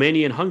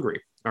 Romania and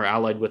Hungary are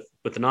allied with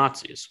the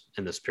Nazis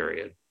in this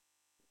period.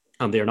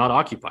 They are not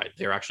occupied.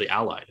 They're actually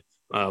allied,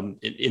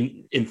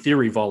 in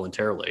theory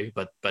voluntarily,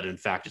 but in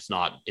fact, it's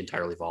not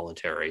entirely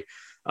voluntary.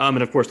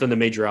 And of course, then the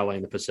major ally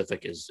in the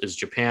Pacific is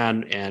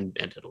Japan and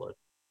Italy.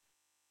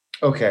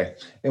 Okay.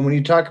 And when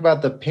you talk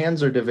about the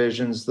panzer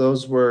divisions,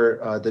 those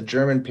were the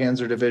German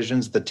panzer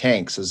divisions, the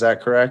tanks. Is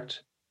that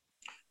correct?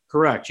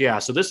 Correct. Yeah.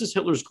 So this is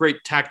Hitler's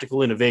great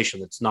tactical innovation.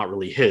 That's not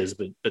really his,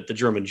 but the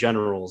German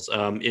generals,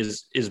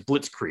 is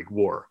Blitzkrieg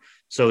war.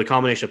 So the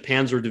combination of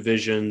panzer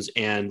divisions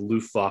and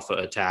Luftwaffe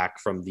attack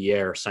from the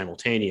air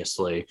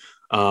simultaneously.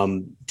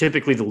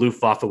 Typically, the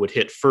Luftwaffe would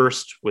hit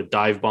first with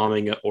dive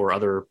bombing or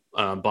other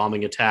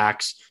bombing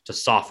attacks to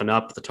soften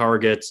up the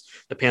targets.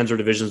 The panzer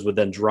divisions would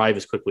then drive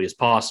as quickly as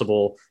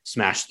possible,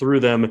 smash through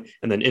them,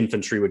 and then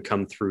infantry would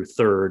come through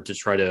third to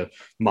try to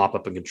mop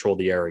up and control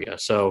the area.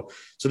 So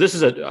this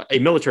is a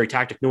military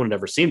tactic no one had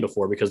ever seen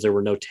before because there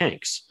were no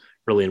tanks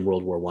really in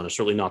World War I, and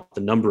certainly not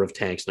the number of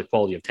tanks, the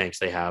quality of tanks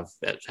they have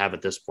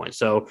at this point.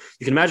 So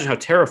you can imagine how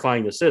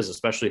terrifying this is,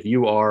 especially if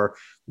you are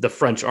the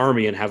French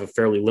army and have a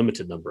fairly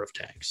limited number of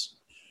tanks.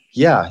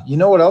 Yeah. You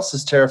know what else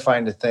is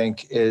terrifying to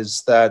think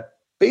is that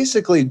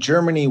basically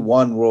Germany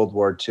won World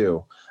War II.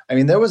 I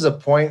mean, there was a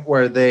point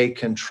where they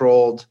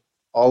controlled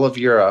all of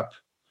Europe.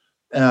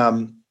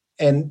 And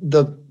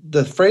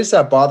the phrase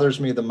that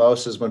bothers me the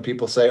most is when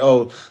people say,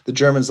 oh, the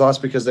Germans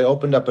lost because they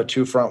opened up a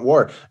two-front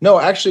war. No,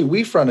 actually,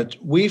 we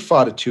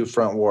fought a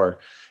two-front war.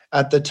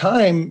 At the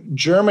time,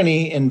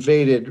 Germany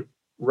invaded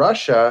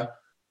Russia.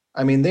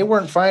 I mean, they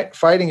weren't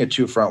fighting a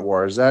two-front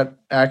war. Is that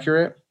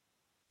accurate?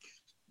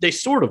 They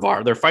sort of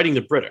are. They're fighting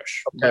the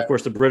British. Okay. Of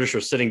course, the British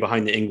are sitting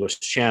behind the English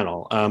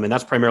Channel, and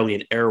that's primarily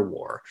an air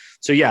war.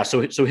 So yeah,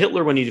 so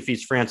Hitler, when he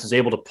defeats France, is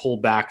able to pull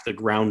back the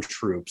ground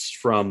troops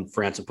from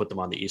France and put them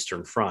on the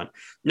Eastern Front.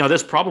 Now,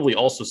 this probably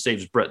also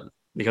saves Britain,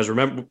 because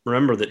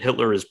remember that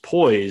Hitler is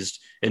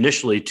poised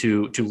initially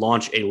to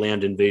launch a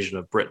land invasion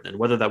of Britain, and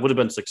whether that would have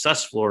been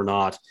successful or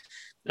not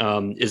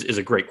is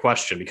a great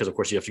question, because of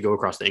course you have to go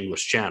across the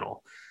English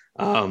Channel.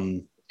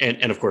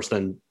 And of course,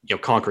 then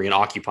conquering and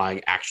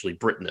occupying actually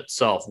Britain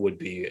itself would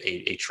be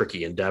a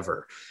tricky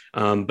endeavor.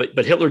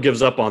 But Hitler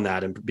gives up on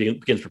that and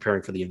begins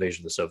preparing for the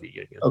invasion of the Soviet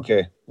Union.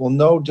 Okay, well,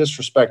 no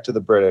disrespect to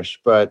the British,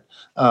 but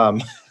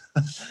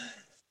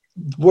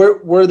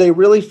were they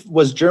really?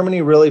 Was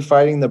Germany really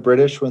fighting the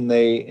British when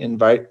they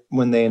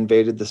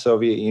invaded the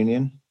Soviet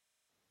Union?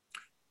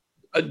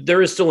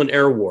 There is still an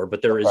air war,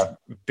 but there is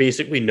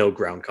basically no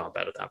ground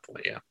combat at that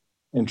point. Yeah.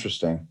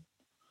 Interesting.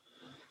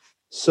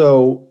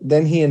 So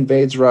then he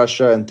invades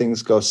Russia and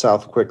things go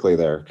south quickly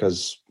there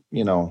because,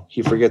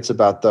 he forgets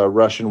about the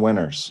Russian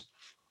winters.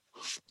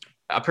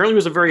 Apparently it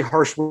was a very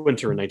harsh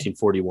winter in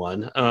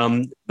 1941.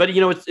 But,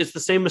 it's the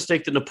same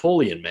mistake that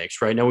Napoleon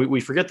makes, right? Now,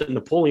 we forget that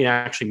Napoleon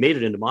actually made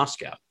it into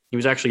Moscow. He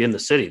was actually in the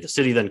city. The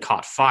city then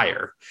caught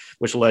fire,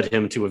 which led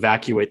him to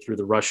evacuate through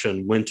the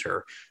Russian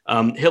winter.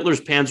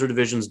 Hitler's panzer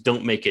divisions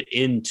don't make it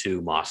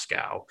into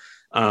Moscow.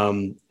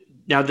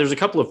 Now, there's a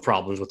couple of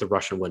problems with the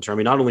Russian winter. I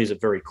mean, not only is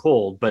it very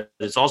cold, but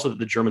it's also that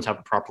the Germans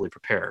haven't properly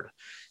prepared.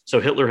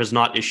 So Hitler has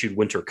not issued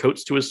winter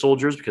coats to his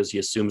soldiers because he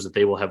assumes that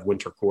they will have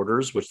winter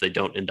quarters, which they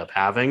don't end up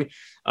having.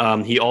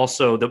 He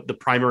also, the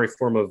primary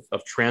form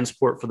of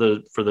transport for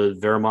the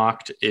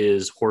Wehrmacht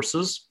is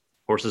horses.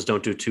 Horses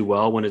don't do too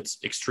well when it's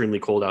extremely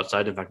cold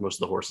outside. In fact, most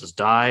of the horses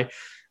die.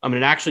 I mean,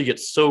 it actually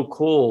gets so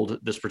cold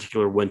this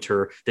particular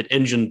winter that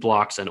engine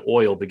blocks and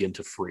oil begin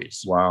to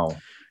freeze. Wow.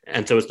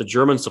 And so it's the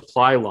German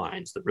supply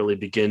lines that really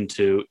begin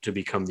to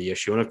become the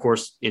issue. And of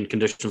course, in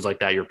conditions like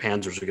that, your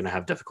panzers are going to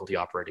have difficulty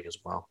operating as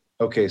well.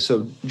 Okay,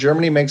 so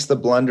Germany makes the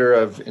blunder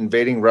of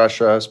invading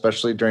Russia,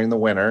 especially during the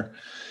winter.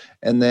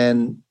 And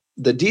then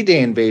the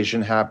D-Day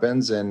invasion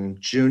happens in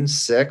June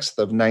 6th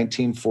of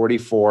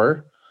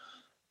 1944.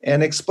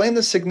 And explain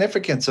the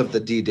significance of the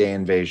D-Day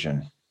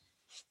invasion.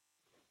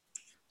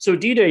 So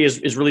D-Day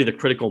is really the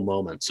critical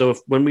moment. So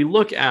when we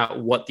look at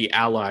what the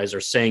Allies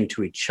are saying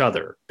to each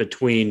other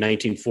between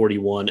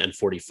 1941 and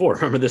 44,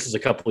 remember this is a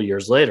couple of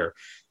years later,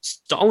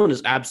 Stalin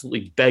is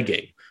absolutely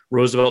begging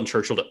Roosevelt and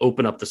Churchill to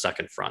open up the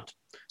second front.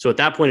 So at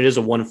that point, it is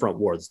a one-front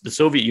war. The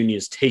Soviet Union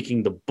is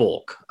taking the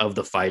bulk of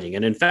the fighting.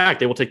 And in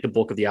fact, they will take the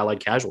bulk of the Allied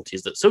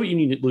casualties. The Soviet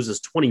Union loses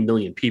 20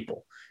 million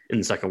people in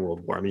the Second World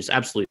War. I mean, it's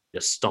absolutely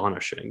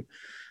astonishing.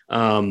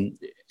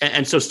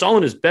 And so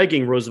Stalin is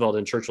begging Roosevelt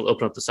and Churchill to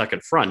open up the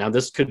second front. Now,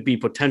 this could be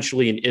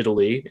potentially in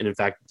Italy. And in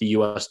fact, the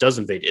US does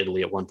invade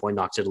Italy at one point,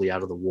 knocks Italy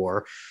out of the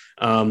war.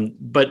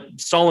 But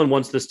Stalin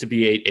wants this to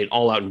be an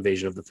all-out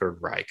invasion of the Third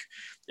Reich.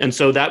 And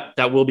so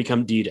that will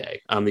become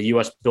D-Day. The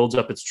U.S. builds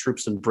up its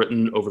troops in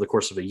Britain over the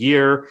course of a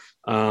year,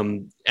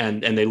 and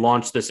they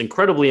launch this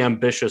incredibly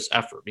ambitious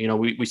effort. You know,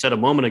 we said a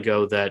moment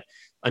ago that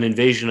an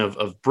invasion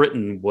of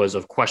Britain was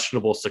of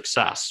questionable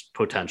success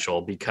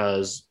potential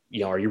because,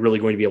 you know, are you really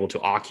going to be able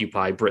to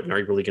occupy Britain? Are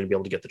you really going to be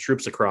able to get the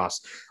troops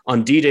across?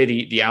 On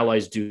D-Day, the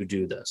Allies do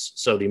this.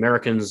 So the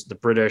Americans, the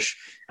British,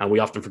 and we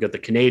often forget the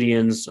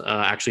Canadians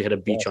actually had a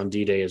beach on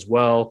D-Day as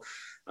well.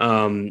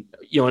 You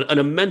know, an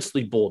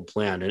immensely bold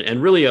plan,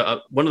 and really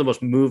one of the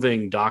most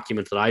moving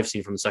documents that I've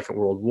seen from the Second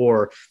World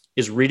War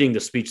is reading the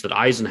speech that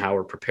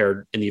Eisenhower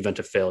prepared in the event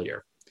of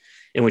failure,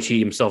 in which he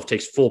himself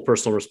takes full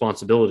personal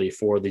responsibility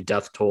for the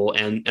death toll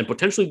and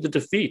potentially the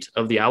defeat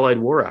of the Allied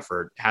war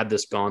effort had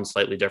this gone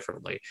slightly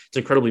differently. It's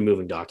an incredibly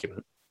moving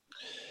document.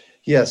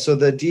 Yeah, so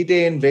the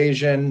D-Day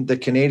invasion, the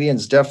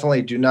Canadians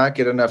definitely do not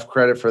get enough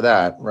credit for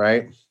that,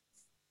 right?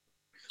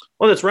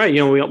 Well, that's right. You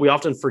know, we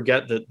often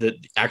forget that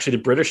actually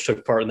the British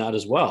took part in that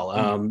as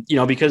well. You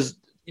know, because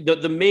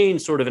the main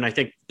sort of, and I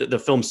think the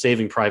film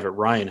Saving Private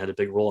Ryan had a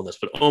big role in this,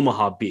 but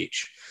Omaha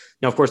Beach.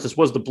 Now, of course, this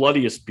was the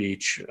bloodiest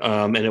beach,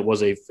 and it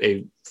was a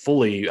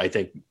fully, I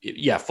think,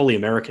 fully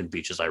American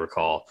beach, as I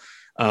recall.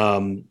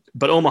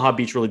 But Omaha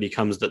Beach really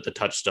becomes the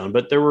touchstone.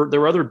 But there were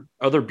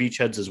other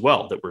beachheads as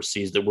well that were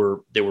seized that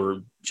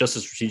were just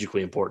as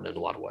strategically important in a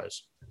lot of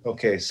ways.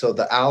 Okay, so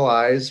the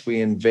Allies,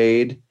 we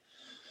invade.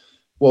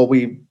 Well,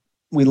 we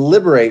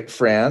liberate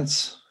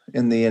France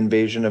in the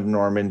invasion of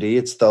Normandy.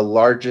 It's the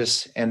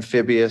largest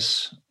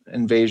amphibious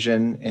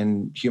invasion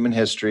in human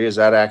history. Is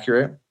that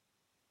accurate?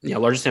 Yeah,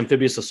 largest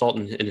amphibious assault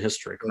in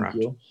history, correct.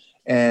 Thank you.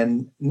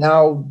 And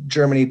now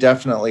Germany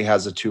definitely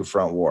has a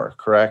two-front war,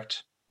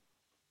 correct?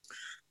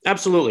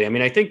 Absolutely. I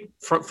mean, I think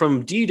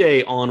from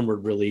D-Day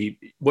onward, really,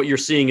 what you're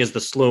seeing is the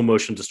slow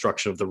motion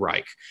destruction of the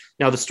Reich.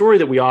 Now, the story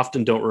that we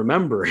often don't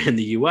remember in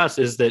the US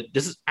is that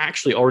this has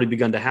actually already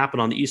begun to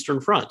happen on the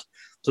Eastern Front.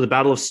 So the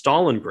Battle of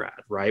Stalingrad,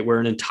 right, where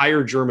an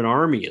entire German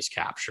army is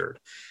captured.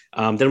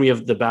 Then we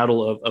have the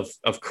Battle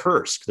of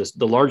Kursk,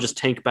 the largest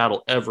tank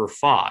battle ever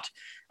fought,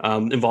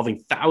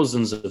 involving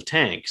thousands of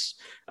tanks.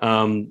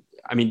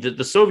 I mean,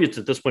 the Soviets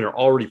at this point are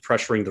already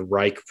pressuring the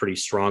Reich pretty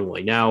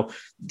strongly. Now,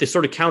 the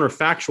sort of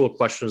counterfactual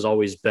question has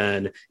always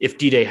been, if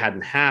D-Day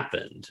hadn't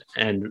happened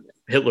and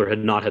Hitler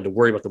had not had to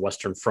worry about the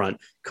Western Front,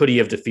 could he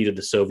have defeated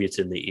the Soviets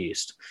in the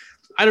East?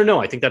 I don't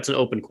know. I think that's an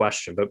open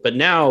question. But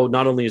now,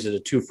 not only is it a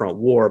two-front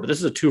war, but this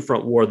is a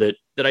two-front war that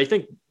I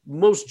think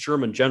most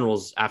German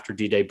generals after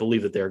D-Day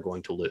believe that they're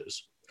going to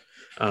lose.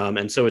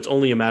 And so it's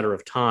only a matter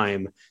of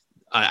time.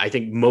 I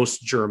think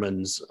most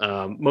German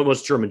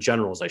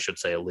generals, I should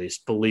say at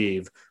least,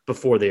 believe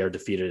before they are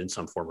defeated in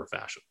some form or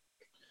fashion.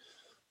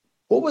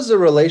 What was the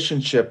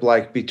relationship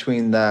like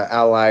between the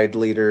Allied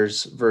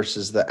leaders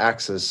versus the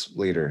Axis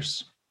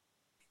leaders?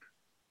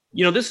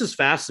 You know, this is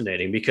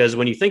fascinating because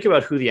when you think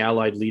about who the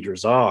Allied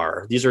leaders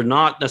are, these are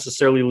not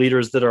necessarily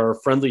leaders that are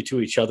friendly to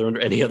each other under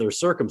any other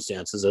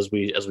circumstances, as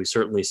we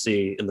certainly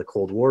see in the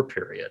Cold War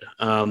period.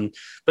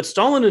 But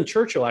Stalin and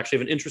Churchill actually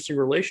have an interesting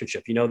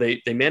relationship. You know,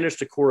 they managed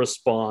to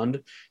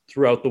correspond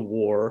throughout the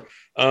war,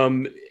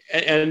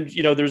 and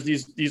you know, there's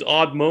these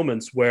odd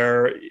moments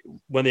where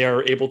when they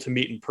are able to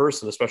meet in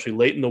person, especially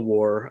late in the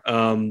war,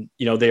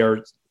 you know, they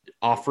are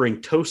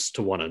offering toasts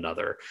to one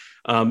another.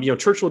 You know,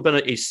 Churchill had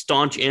been a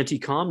staunch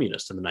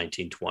anti-communist in the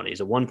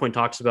 1920s. At one point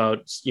talks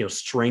about, you know,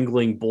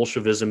 strangling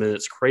Bolshevism in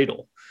its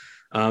cradle.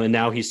 And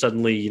now he's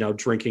suddenly, you know,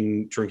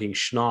 drinking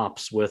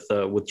schnapps with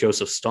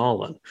Joseph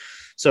Stalin.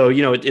 So,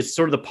 you know, it's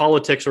sort of the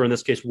politics, or in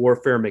this case,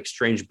 warfare makes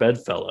strange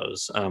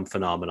bedfellows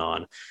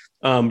phenomenon.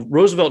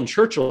 Roosevelt and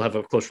Churchill have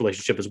a close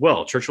relationship as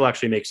well. Churchill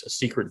actually makes a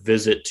secret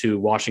visit to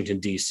Washington,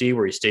 D.C.,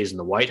 where he stays in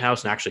the White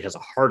House and actually has a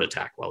heart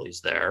attack while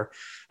he's there.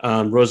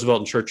 Roosevelt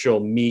and Churchill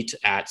meet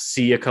at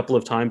sea a couple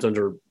of times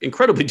under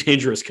incredibly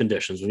dangerous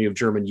conditions. When you have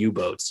German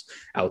U-boats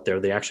out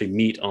there, they actually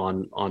meet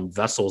on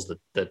vessels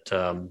that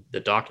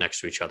dock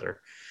next to each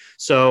other.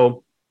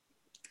 So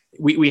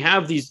we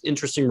have these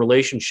interesting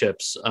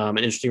relationships and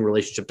interesting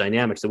relationship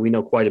dynamics that we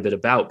know quite a bit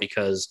about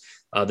because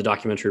the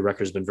documentary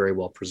record has been very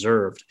well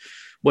preserved.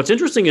 What's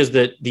interesting is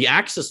that the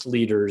Axis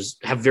leaders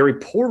have very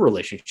poor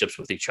relationships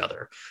with each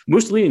other.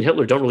 Mussolini and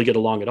Hitler don't really get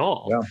along at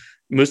all. Yeah.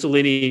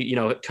 Mussolini,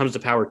 comes to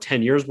power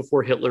 10 years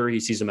before Hitler.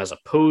 He sees him as a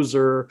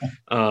poser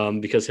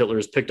because Hitler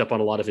has picked up on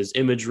a lot of his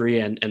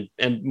imagery and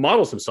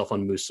models himself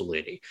on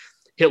Mussolini.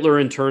 Hitler,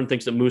 in turn,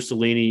 thinks that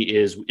Mussolini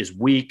is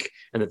weak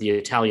and that the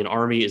Italian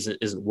army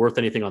isn't worth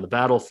anything on the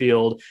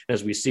battlefield.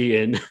 As we see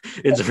in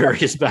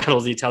various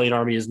battles, the Italian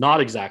army is not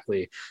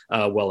exactly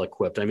well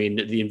equipped. I mean,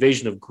 the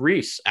invasion of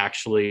Greece,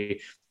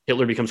 actually,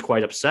 Hitler becomes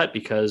quite upset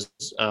because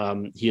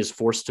he is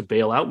forced to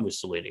bail out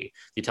Mussolini.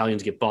 The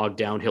Italians get bogged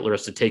down. Hitler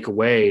has to take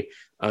away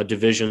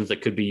divisions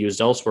that could be used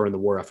elsewhere in the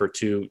war effort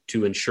to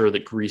ensure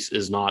that Greece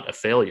is not a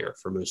failure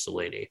for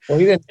Mussolini. Well,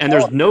 he didn't. And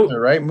there's no Hitler,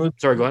 right.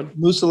 Sorry, go ahead.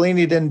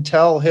 Mussolini didn't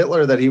tell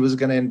Hitler that he was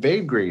going to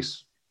invade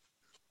Greece.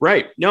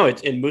 Right. No,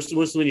 and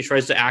Mussolini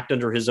tries to act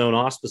under his own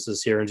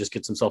auspices here and just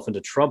gets himself into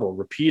trouble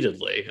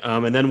repeatedly.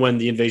 And then when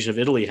the invasion of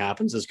Italy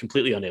happens, is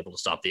completely unable to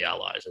stop the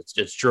Allies.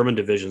 It's German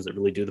divisions that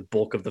really do the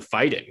bulk of the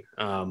fighting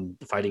and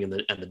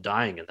the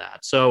dying in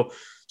that. So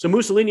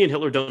Mussolini and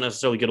Hitler don't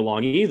necessarily get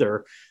along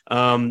either.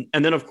 And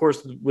then, of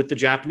course, with the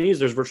Japanese,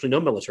 there's virtually no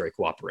military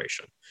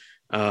cooperation,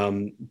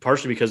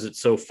 partially because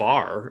it's so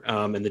far,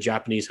 and the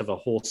Japanese have a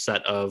whole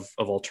set of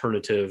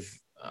alternative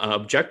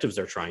objectives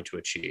they're trying to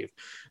achieve.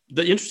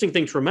 The interesting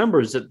thing to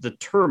remember is that the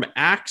term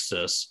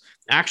Axis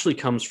actually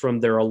comes from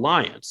their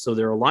alliance. So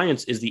their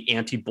alliance is the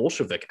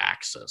anti-Bolshevik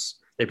Axis.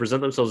 They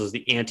present themselves as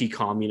the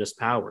anti-communist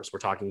powers. We're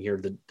talking here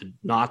the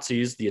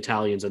Nazis, the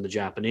Italians, and the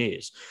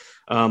Japanese,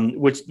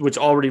 which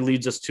already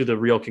leads us to the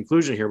real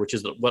conclusion here, which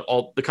is that what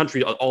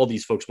all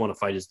these folks want to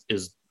fight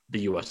is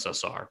the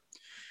USSR.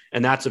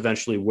 And that's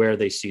eventually where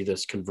they see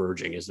this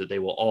converging, is that they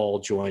will all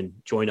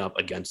join up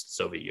against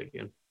the Soviet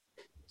Union.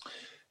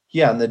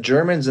 Yeah, and the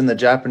Germans and the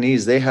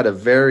Japanese, they had a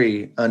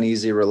very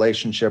uneasy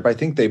relationship. I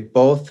think they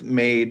both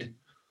made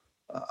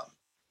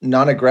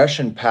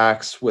non-aggression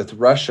pacts with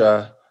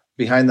Russia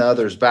behind the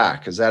other's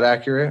back. Is that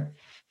accurate?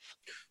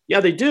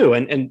 Yeah, they do.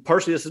 And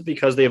partially this is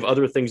because they have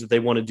other things that they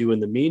want to do in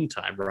the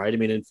meantime, right? I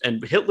mean,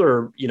 and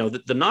Hitler,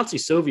 the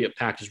Nazi-Soviet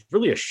pact is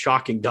really a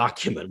shocking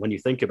document when you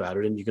think about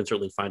it. And you can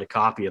certainly find a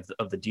copy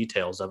of the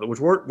details of it, which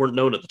weren't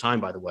known at the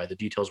time, by the way. The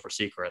details were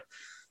secret.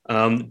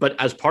 But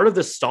as part of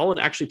this, Stalin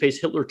actually pays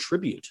Hitler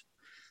tribute.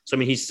 So, I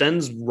mean, he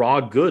sends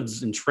raw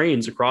goods and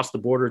trains across the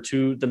border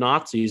to the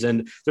Nazis.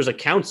 And there's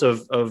accounts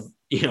of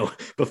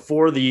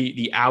before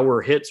the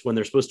hour hits when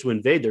they're supposed to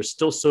invade, there's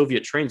still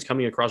Soviet trains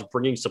coming across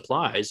bringing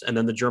supplies. And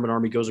then the German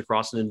army goes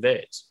across and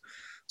invades.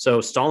 So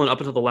Stalin, up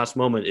until the last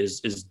moment,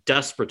 is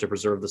desperate to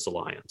preserve this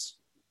alliance.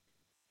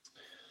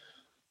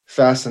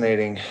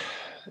 Fascinating.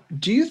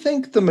 Do you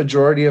think the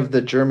majority of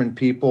the German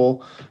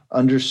people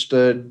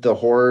understood the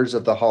horrors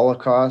of the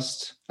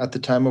Holocaust at the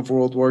time of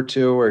World War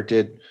II, or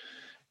did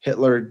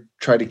Hitler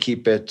try to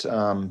keep it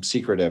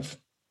secretive?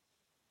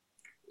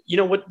 You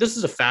know what? This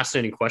is a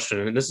fascinating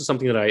question, and this is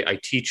something that I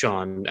teach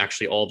on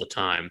actually all the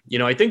time.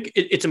 I think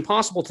it's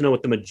impossible to know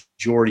what the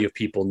majority of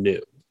people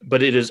knew,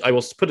 but I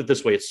will put it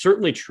this way. It's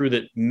certainly true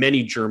that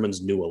many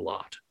Germans knew a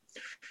lot.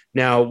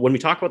 Now, when we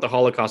talk about the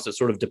Holocaust, it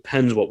sort of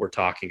depends what we're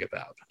talking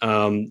about.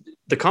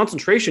 The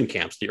concentration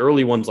camps, the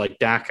early ones like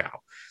Dachau,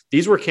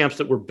 these were camps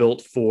that were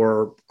built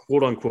for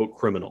quote unquote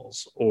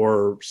criminals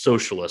or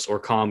socialists or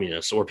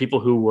communists or people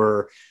who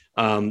were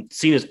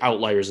seen as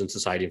outliers in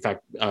society. In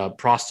fact,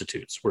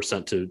 prostitutes were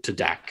sent to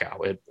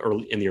Dachau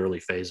in the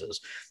early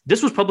phases.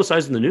 This was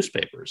publicized in the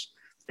newspapers.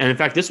 And in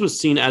fact, this was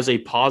seen as a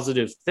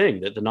positive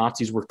thing, that the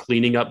Nazis were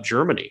cleaning up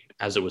Germany,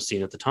 as it was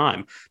seen at the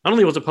time. Not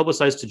only was it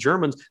publicized to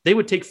Germans, they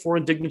would take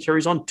foreign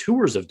dignitaries on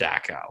tours of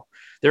Dachau.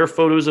 There are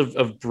photos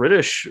of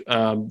British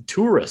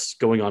tourists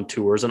going on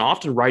tours and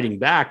often writing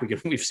back.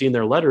 We've seen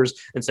their letters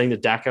and saying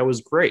that Dachau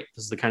is great.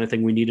 This is the kind of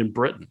thing we need in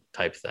Britain,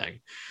 type thing.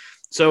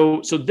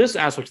 So this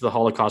aspect of the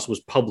Holocaust was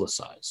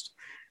publicized.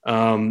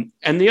 And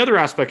the other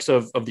aspects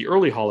of the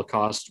early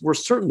Holocaust were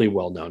certainly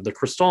well known. The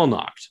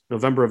Kristallnacht,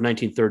 November of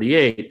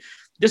 1938.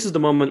 This is the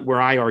moment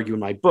where I argue in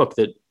my book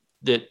that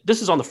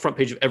this is on the front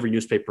page of every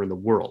newspaper in the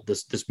world.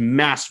 This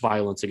mass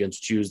violence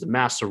against Jews, the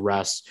mass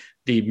arrests,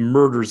 the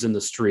murders in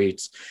the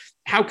streets.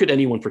 How could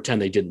anyone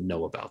pretend they didn't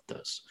know about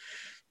this?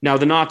 Now,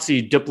 the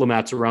Nazi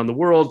diplomats around the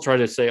world try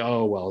to say,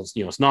 "Oh, well,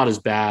 it's not as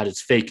bad.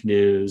 It's fake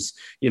news."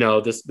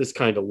 This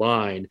kind of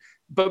line.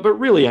 But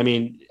really, I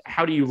mean,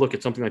 how do you look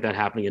at something like that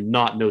happening and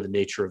not know the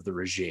nature of the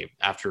regime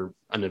after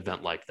an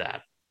event like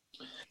that?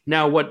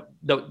 Now, what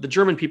the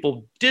German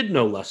people did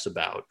know less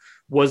about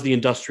was the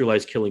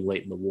industrialized killing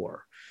late in the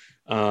war.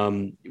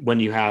 When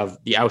you have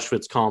the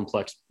Auschwitz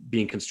complex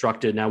being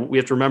constructed. Now, we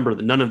have to remember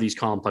that none of these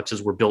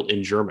complexes were built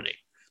in Germany.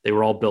 They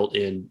were all built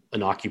in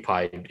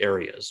occupied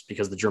areas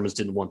because the Germans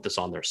didn't want this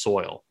on their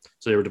soil.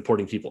 So they were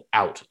deporting people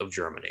out of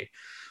Germany.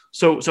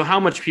 So how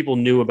much people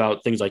knew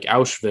about things like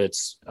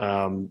Auschwitz?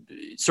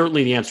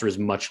 Certainly the answer is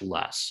much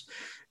less.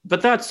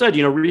 But that said,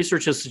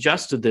 research has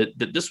suggested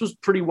that this was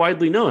pretty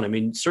widely known. I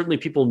mean, certainly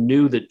people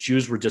knew that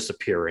Jews were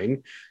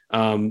disappearing.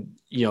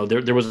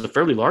 There was a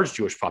fairly large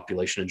Jewish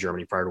population in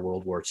Germany prior to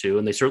World War II,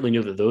 and they certainly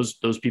knew that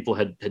those people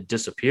had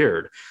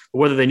disappeared. But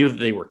whether they knew that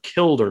they were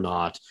killed or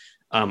not,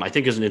 I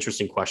think is an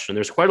interesting question.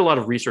 There's quite a lot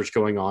of research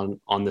going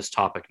on this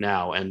topic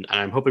now, and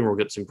I'm hoping we'll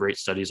get some great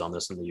studies on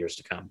this in the years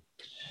to come.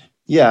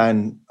 Yeah,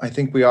 and I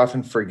think we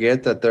often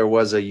forget that there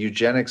was a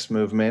eugenics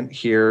movement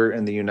here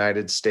in the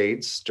United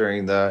States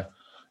during the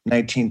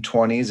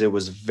 1920s. It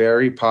was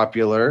very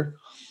popular.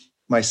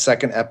 My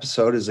second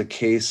episode is a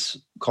case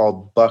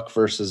called Buck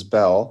versus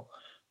Bell.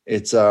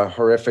 It's a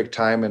horrific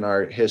time in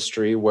our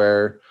history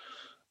where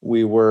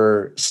we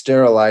were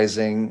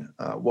sterilizing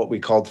what we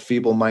called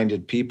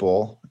feeble-minded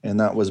people, and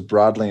that was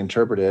broadly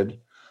interpreted.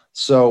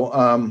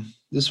 So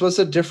this was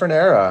a different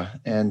era,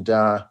 and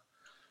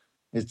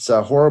it's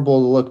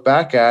horrible to look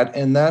back at,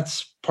 and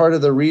that's part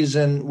of the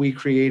reason we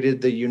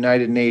created the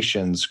United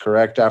Nations,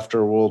 correct,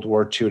 after World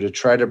War II, to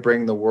try to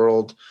bring the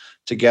world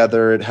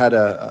together. It had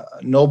a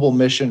noble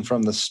mission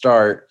from the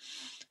start,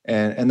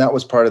 and that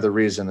was part of the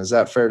reason. Is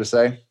that fair to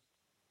say?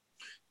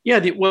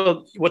 Yeah,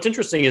 well, what's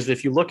interesting is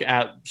if you look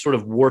at sort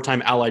of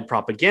wartime Allied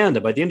propaganda,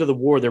 by the end of the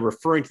war, they're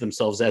referring to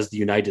themselves as the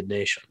United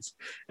Nations.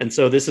 And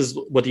so this is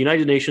what the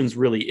United Nations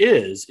really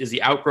is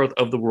the outgrowth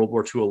of the World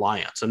War II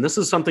alliance. And this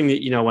is something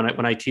that,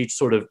 when I teach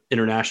sort of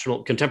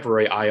international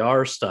contemporary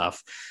IR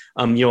stuff,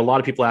 a lot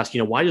of people ask,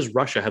 why does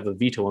Russia have a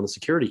veto on the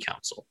Security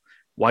Council?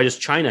 Why does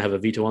China have a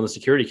veto on the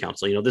Security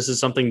Council? This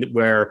is something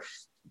where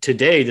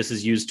today this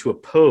is used to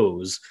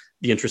oppose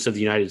the interests of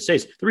the United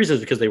States. The reason is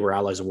because they were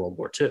allies in World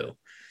War II.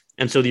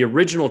 And so the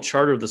original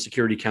charter of the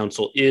Security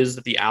Council is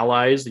that the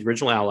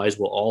original allies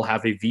will all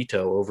have a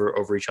veto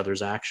over each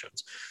other's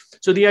actions.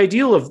 So the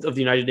ideal of the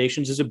United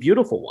Nations is a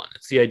beautiful one.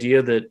 It's the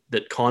idea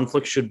that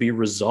conflict should be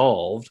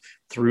resolved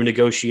through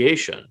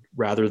negotiation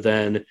rather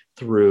than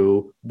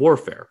through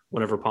warfare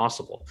whenever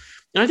possible.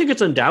 And I think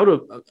it's undoubted.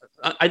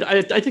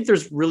 I think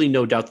there's really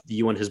no doubt that the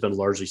UN has been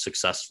largely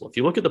successful. If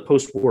you look at the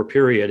post-war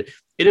period,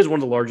 it is one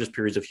of the largest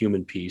periods of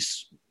human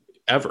peace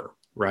ever.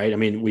 Right? I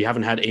mean, we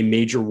haven't had a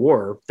major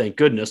war, thank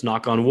goodness,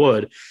 knock on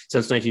wood,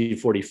 since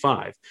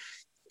 1945.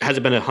 Has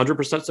it been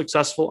 100%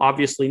 successful?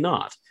 Obviously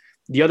not.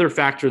 The other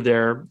factor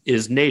there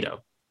is NATO.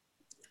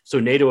 So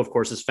NATO, of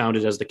course, is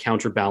founded as the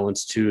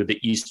counterbalance to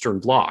the Eastern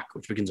Bloc,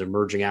 which begins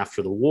emerging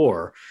after the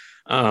war.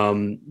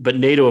 But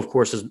NATO, of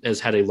course, has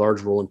had a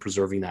large role in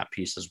preserving that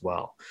peace as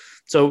well.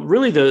 So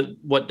really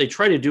what they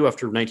try to do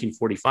after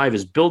 1945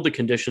 is build the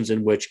conditions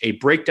in which a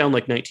breakdown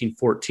like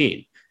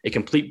 1914, a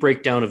complete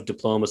breakdown of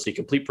diplomacy,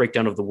 complete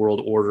breakdown of the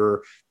world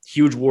order,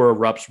 huge war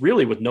erupts,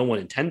 really with no one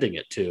intending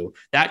it to.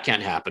 That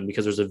can't happen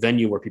because there's a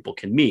venue where people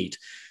can meet.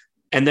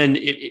 And then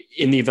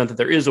in the event that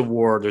there is a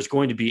war, there's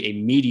going to be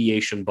a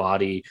mediation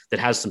body that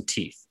has some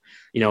teeth.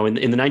 In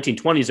the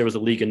 1920s, there was the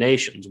League of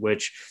Nations,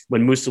 which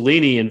when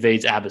Mussolini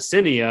invades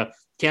Abyssinia,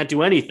 can't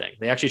do anything.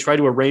 They actually try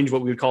to arrange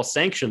what we would call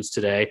sanctions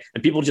today,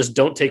 and people just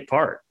don't take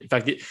part. In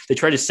fact, they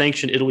try to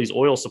sanction Italy's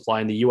oil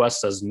supply, and the U.S.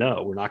 says,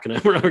 no, we're not going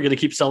to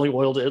keep selling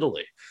oil to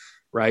Italy,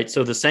 right?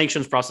 So the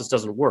sanctions process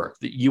doesn't work.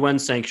 The UN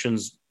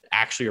sanctions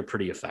actually are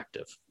pretty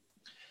effective.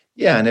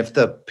 Yeah, and if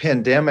the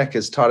pandemic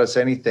has taught us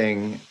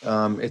anything,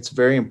 it's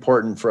very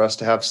important for us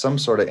to have some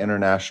sort of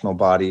international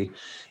body.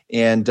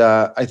 And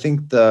I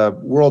think the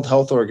World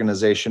Health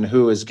Organization,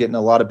 WHO, is getting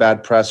a lot of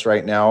bad press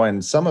right now,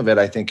 and some of it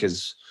I think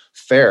is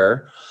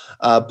fair,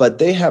 but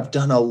they have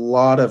done a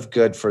lot of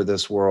good for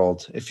this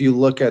world. If you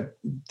look at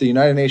the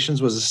United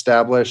Nations was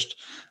established,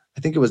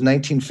 I think it was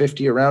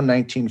around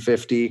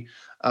 1950.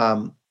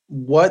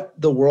 What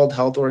the World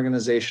Health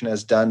Organization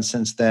has done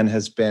since then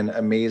has been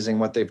amazing.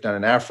 What they've done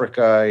in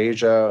Africa,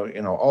 Asia,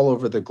 all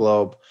over the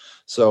globe.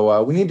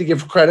 So we need to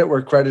give credit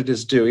where credit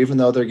is due, even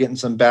though they're getting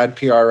some bad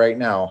PR right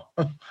now.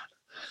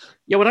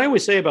 Yeah, what I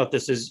always say about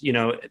this is,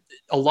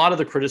 a lot of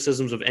the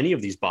criticisms of any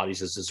of these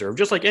bodies is deserved,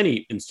 just like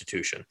any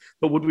institution.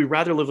 But would we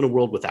rather live in a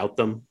world without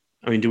them?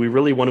 I mean, do we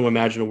really want to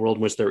imagine a world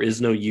in which there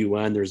is no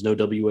UN, there's no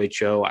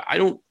WHO? I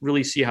don't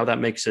really see how that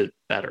makes it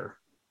better.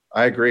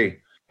 I agree.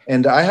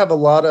 And I have a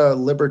lot of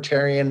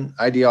libertarian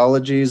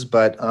ideologies,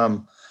 but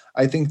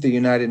I think the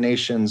United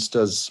Nations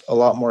does a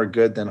lot more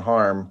good than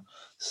harm.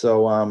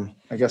 So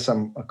I guess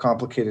I'm a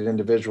complicated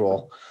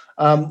individual.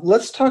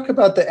 Let's talk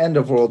about the end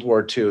of World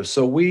War II.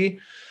 So we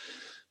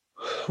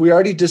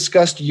already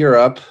discussed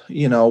Europe.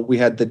 We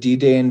had the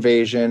D-Day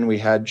invasion. We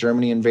had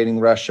Germany invading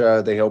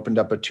Russia. They opened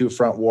up a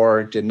two-front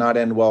war. It did not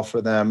end well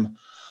for them.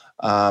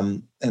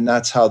 And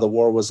that's how the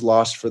war was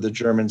lost for the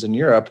Germans in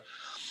Europe.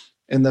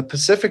 In the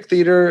Pacific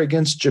theater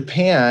against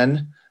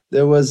Japan,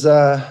 there was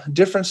a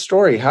different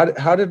story.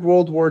 How did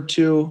World War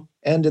II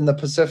end in the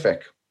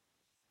Pacific?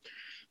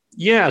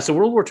 Yeah, so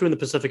World War II in the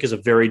Pacific is a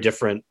very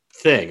different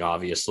thing,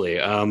 obviously,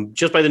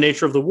 just by the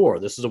nature of the war.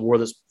 This is a war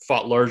that's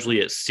fought largely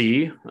at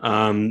sea.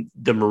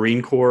 The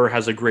Marine Corps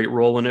has a great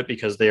role in it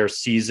because they are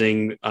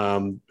seizing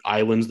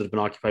islands that have been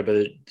occupied by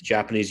the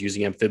Japanese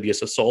using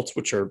amphibious assaults,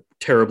 which are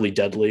terribly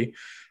deadly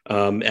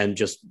and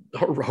just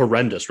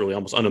horrendous, really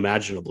almost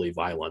unimaginably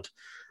violent.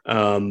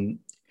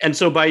 And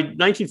so by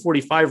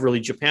 1945, really,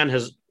 Japan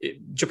is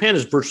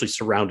virtually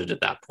surrounded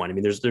at that point. I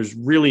mean, there's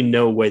really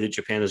no way that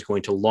Japan is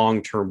going to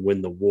long-term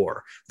win the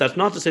war. That's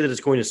not to say that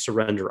it's going to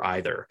surrender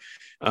either.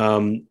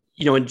 And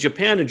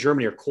Japan and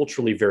Germany are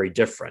culturally very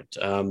different.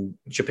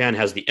 Japan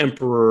has the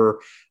emperor.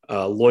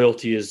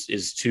 Loyalty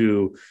is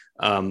to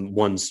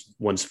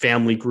one's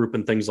family group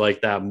and things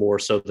like that, more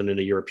so than in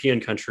a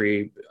European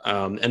country.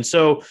 And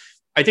so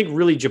I think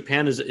really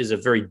Japan is a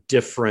very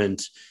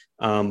different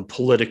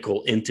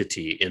political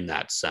entity in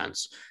that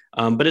sense.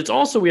 But it's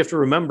also, we have to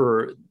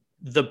remember,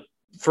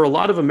 for a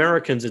lot of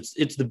Americans,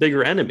 it's the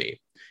bigger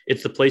enemy.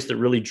 It's the place that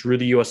really drew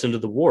the U.S. into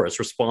the war. It's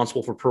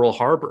responsible for Pearl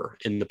Harbor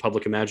in the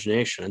public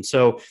imagination. And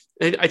so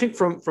I think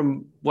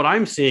from what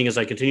I'm seeing as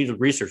I continue to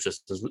research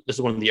this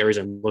is one of the areas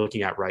I'm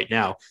looking at right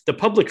now. The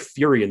public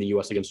fury in the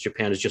U.S. against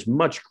Japan is just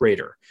much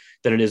greater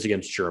than it is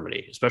against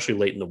Germany, especially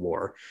late in the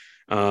war.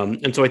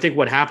 And so I think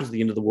what happens at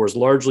the end of the war is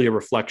largely a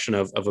reflection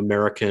of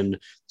American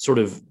sort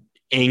of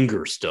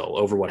anger still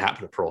over what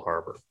happened at Pearl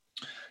Harbor.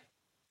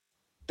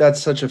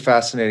 That's such a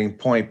fascinating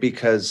point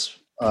because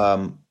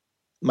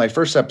my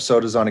first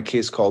episode is on a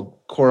case called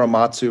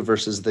Korematsu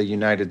versus the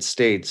United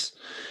States.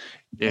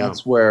 Yeah.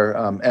 That's where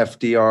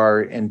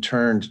FDR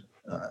interned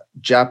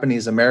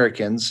Japanese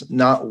Americans,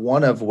 not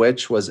one of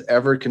which was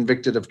ever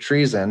convicted of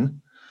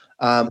treason.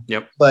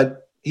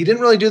 But he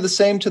didn't really do the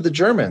same to the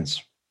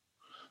Germans.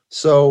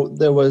 So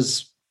there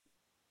was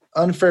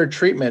unfair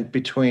treatment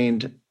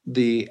between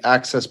the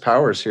Axis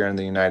powers here in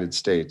the United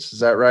States.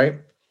 Is that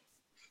right?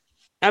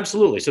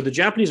 Absolutely. So the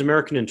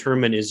Japanese-American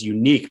internment is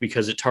unique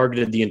because it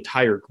targeted the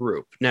entire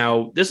group.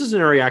 Now, this is an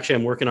area actually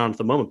I'm working on at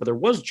the moment, but there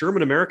was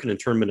German-American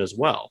internment as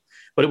well,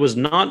 but it was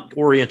not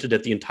oriented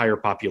at the entire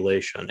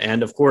population.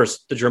 And of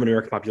course, the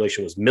German-American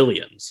population was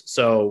millions.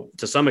 So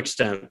to some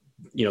extent,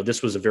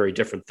 this was a very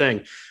different thing.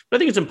 But I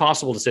think it's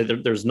impossible to say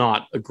that there's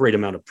not a great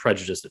amount of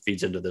prejudice that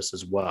feeds into this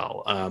as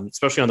well,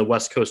 especially on the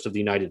West Coast of the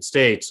United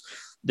States.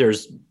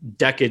 There's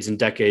decades and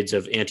decades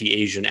of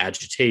anti-Asian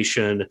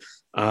agitation.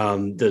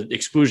 The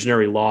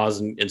exclusionary laws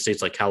in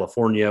states like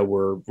California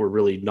were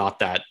really not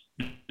that.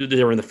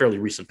 They were in the fairly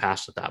recent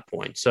past at that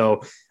point.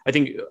 So I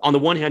think on the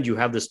one hand, you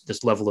have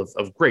this level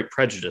of great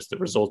prejudice that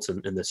results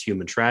in this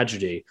human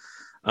tragedy.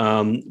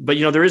 But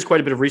there is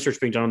quite a bit of research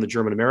being done on the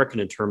German-American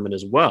internment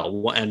as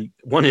well. And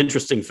one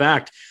interesting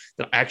fact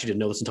that I actually didn't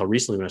know this until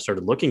recently when I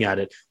started looking at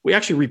it, we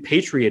actually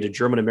repatriated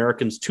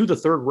German-Americans to the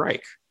Third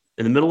Reich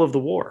in the middle of the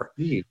war.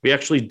 We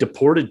actually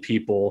deported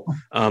people,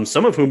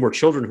 some of whom were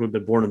children who had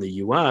been born in the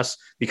U.S.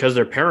 because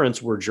their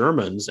parents were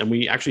Germans, and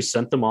we actually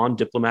sent them on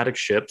diplomatic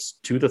ships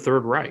to the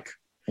Third Reich.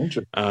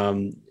 So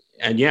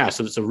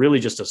it's really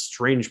just a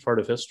strange part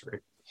of history.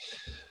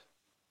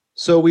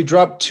 So we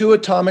dropped 2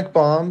 atomic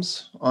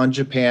bombs on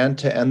Japan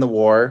to end the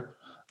war.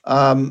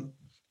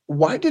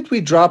 Why did we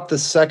drop the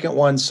second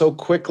one so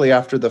quickly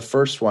after the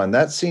first one?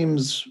 That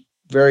seems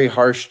very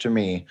harsh to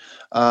me.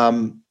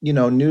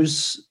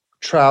 News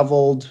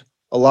traveled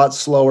a lot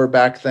slower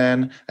back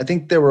then. I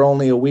think they were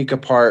only a week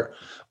apart.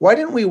 Why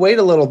didn't we wait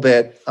a little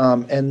bit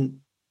and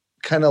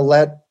kind of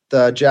let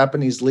the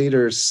Japanese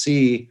leaders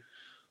see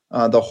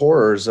the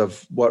horrors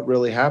of what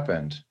really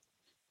happened?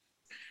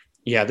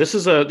 Yeah, this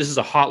is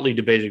a hotly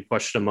debated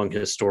question among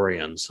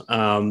historians.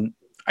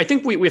 I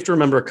think we have to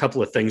remember a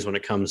couple of things when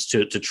it comes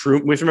to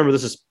Truman. We have to remember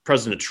this is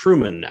President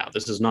Truman now.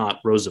 This is not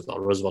Roosevelt.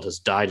 Roosevelt has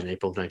died in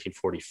April of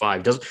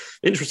 1945.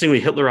 Interestingly,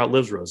 Hitler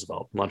outlives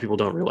Roosevelt. A lot of people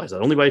don't realize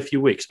that, only by a few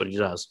weeks, but he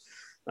does.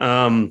 We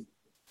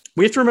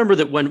have to remember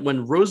that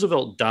when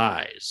Roosevelt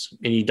dies,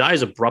 and he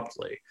dies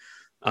abruptly,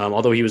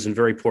 although he was in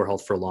very poor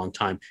health for a long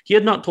time, he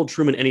had not told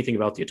Truman anything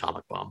about the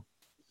atomic bomb.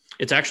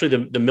 It's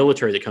actually the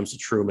military that comes to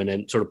Truman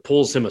and sort of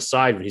pulls him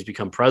aside when he's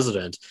become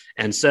president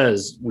and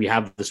says, we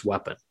have this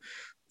weapon.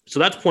 So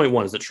that's point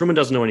one, is that Truman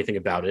doesn't know anything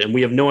about it. And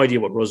we have no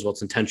idea what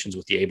Roosevelt's intentions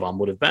with the A-bomb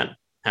would have been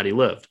had he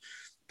lived.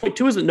 Point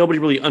two is that nobody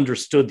really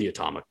understood the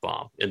atomic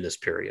bomb in this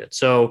period.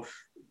 So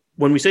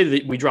when we say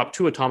that we dropped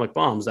 2 atomic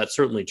bombs, that's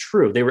certainly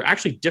true. They were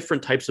actually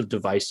different types of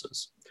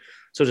devices.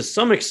 So to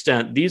some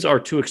extent, these are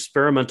 2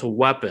 experimental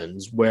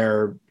weapons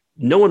where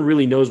no one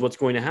really knows what's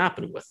going to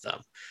happen with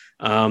them.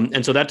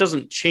 And so that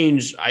doesn't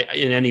change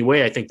in any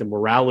way, I think, the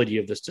morality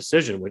of this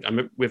decision. We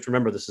have to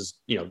remember this is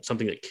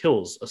something that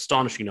kills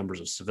astonishing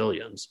numbers of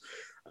civilians.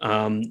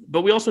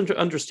 But we also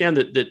understand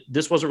that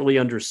this wasn't really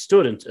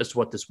understood as to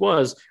what this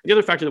was. The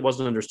other factor that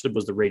wasn't understood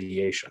was the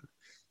radiation.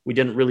 We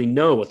didn't really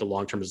know what the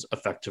long-term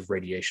effects of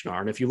radiation are.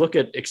 And if you look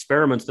at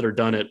experiments that are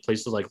done at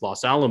places like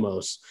Los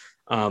Alamos,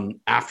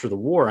 after the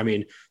war, I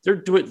mean,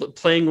 they're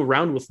playing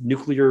around with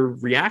nuclear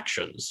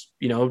reactions,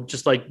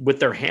 just like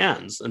with their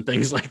hands and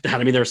things like that.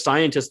 I mean, there are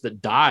scientists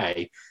that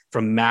die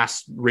from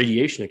mass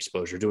radiation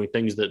exposure, doing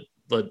things that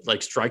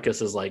like strike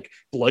us as like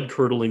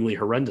blood-curdlingly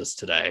horrendous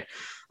today.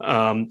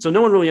 So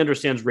no one really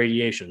understands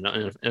radiation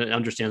and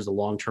understands the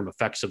long-term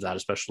effects of that,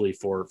 especially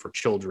for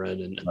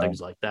children and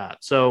things like that.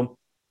 So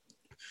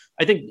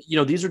I think,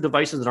 these are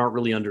devices that aren't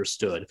really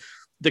understood.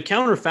 The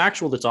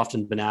counterfactual that's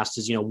often been asked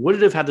is, would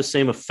it have had the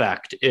same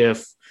effect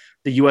if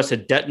the U.S.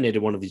 had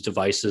detonated one of these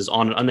devices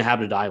on an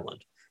uninhabited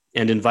island?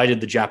 and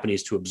invited the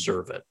Japanese to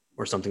observe it,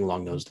 or something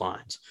along those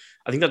lines.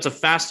 I think that's a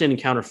fascinating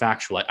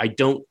counterfactual. I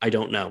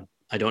don't know.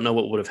 I don't know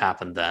what would have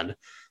happened then.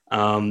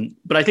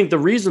 But I think the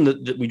reason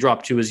that we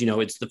dropped to is,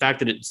 it's the fact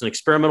that it's an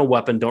experimental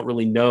weapon, don't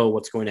really know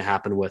what's going to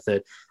happen with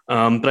it.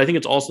 But I think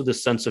it's also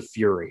this sense of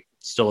fury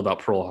still about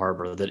Pearl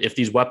Harbor, that if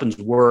these weapons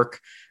work,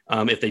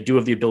 if they do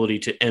have the ability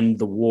to end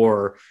the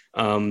war,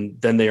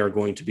 then they are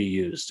going to be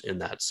used in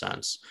that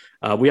sense.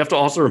 We have to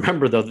also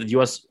remember, though, that the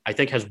U.S., I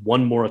think, has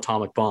one more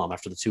atomic bomb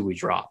after the two we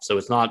dropped. So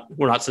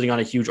we're not sitting on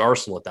a huge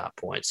arsenal at that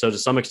point. So to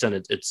some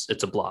extent,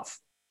 it's a bluff.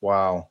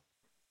 Wow.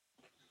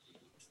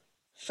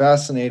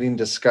 Fascinating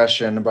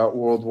discussion about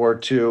World War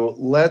II.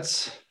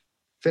 Let's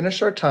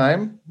finish our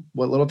time,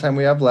 what little time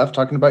we have left,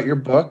 talking about your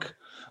book.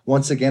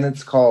 Once again,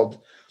 it's called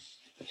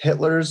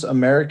Hitler's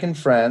American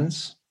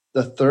Friends,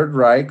 the Third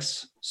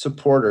Reich's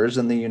Supporters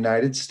in the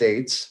United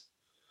States.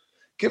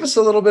 Give us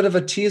a little bit of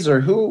a teaser.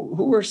 Who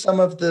were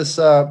some of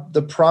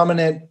the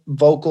prominent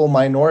vocal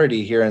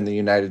minority here in the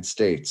United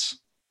States?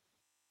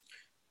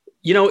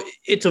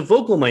 It's a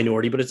vocal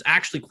minority, but it's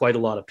actually quite a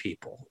lot of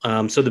people.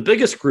 So the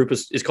biggest group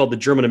is called the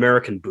German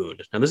American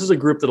Bund. Now, this is a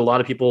group that a lot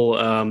of people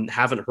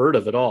haven't heard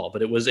of at all,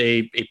 but it was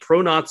a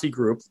pro-Nazi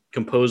group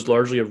composed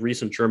largely of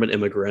recent German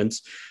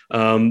immigrants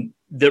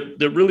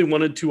that really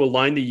wanted to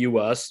align the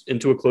U.S.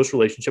 into a close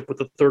relationship with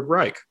the Third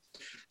Reich.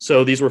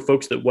 So these were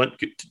folks that went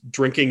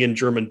drinking in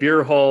German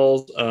beer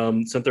halls,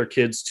 sent their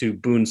kids to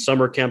Bund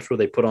summer camps where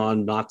they put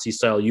on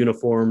Nazi-style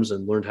uniforms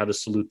and learned how to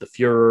salute the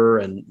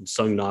Fuhrer and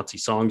sung Nazi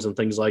songs and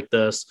things like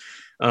this.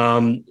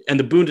 And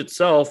the Bund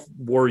itself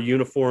wore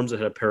uniforms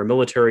that had a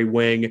paramilitary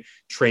wing,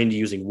 trained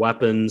using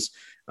weapons,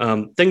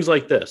 things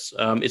like this.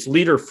 Its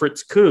leader,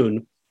 Fritz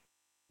Kuhn,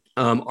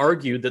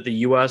 argued that the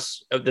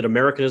U.S., that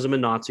Americanism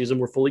and Nazism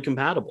were fully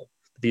compatible.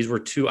 These were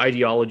two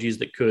ideologies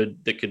that could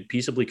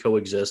peaceably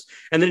coexist.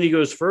 And then he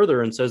goes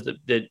further and says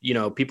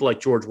that people like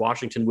George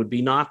Washington would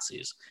be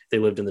Nazis if they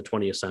lived in the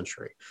 20th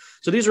century.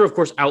 So these are, of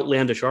course,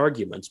 outlandish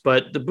arguments,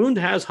 but the Bund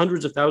has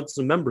hundreds of thousands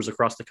of members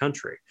across the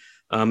country.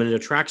 And it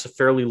attracts a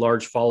fairly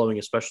large following,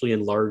 especially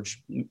in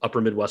large upper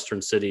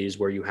Midwestern cities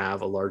where you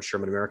have a large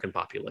German American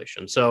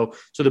population. So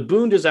the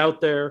Bund is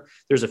out there.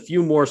 There's a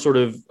few more sort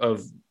of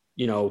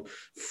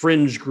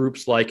fringe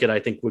groups like it, I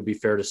think would be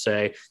fair to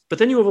say. But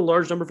then you have a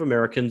large number of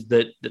Americans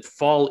that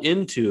fall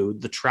into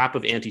the trap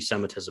of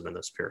anti-Semitism in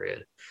this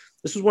period.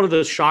 This was one of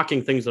the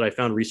shocking things that I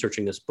found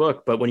researching this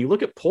book. But when you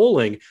look at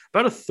polling,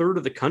 about a third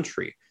of the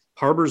country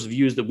harbors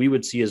views that we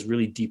would see as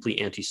really deeply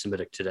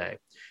anti-Semitic today.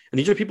 And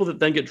these are people that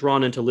then get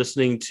drawn into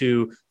listening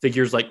to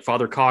figures like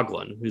Father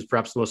Coughlin, who's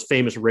perhaps the most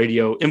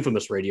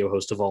infamous radio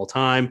host of all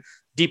time,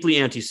 deeply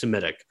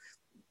anti-Semitic,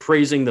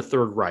 praising the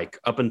Third Reich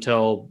up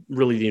until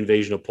really the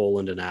invasion of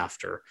Poland and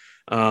after.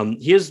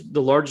 He has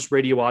the largest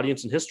radio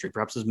audience in history.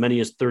 Perhaps as many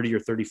as 30 or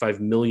 35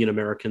 million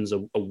Americans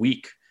a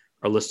week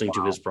are listening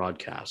to his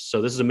broadcasts.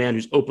 So this is a man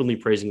who's openly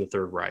praising the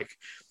Third Reich.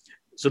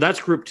 So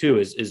that's group two,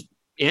 is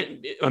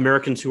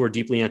Americans who are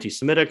deeply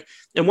anti-Semitic.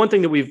 And one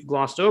thing that we've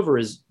glossed over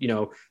is,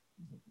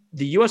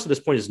 the U.S. at this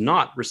point is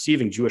not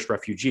receiving Jewish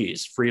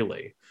refugees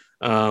freely.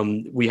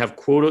 We have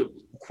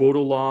quota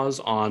laws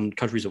on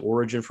countries of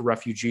origin for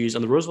refugees,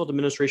 and the Roosevelt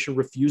administration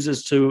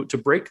refuses to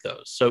break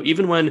those. So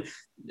even when,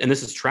 and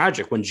this is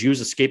tragic, when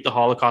Jews escape the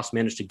Holocaust,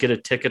 manage to get a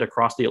ticket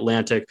across the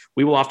Atlantic,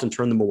 we will often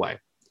turn them away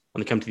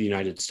when they come to the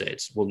United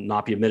States, will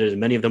not be admitted, and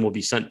many of them will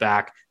be sent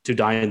back to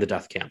die in the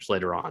death camps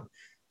later on.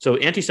 So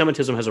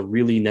anti-Semitism has a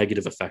really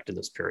negative effect in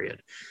this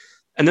period.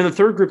 And then the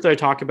third group that I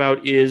talk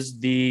about is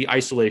the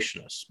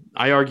isolationists.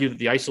 I argue that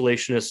the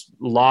isolationist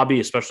lobby,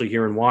 especially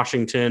here in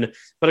Washington,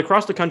 but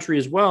across the country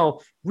as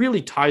well,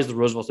 really ties the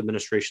Roosevelt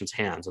administration's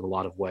hands in a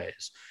lot of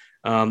ways.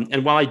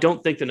 And while I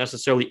don't think that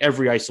necessarily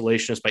every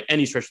isolationist by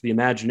any stretch of the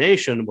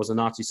imagination was a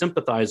Nazi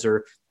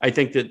sympathizer, I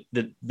think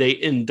that they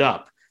end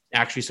up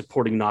actually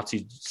supporting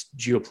Nazi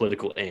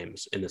geopolitical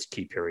aims in this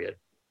key period.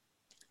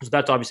 So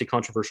that's obviously a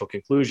controversial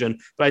conclusion,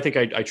 but I think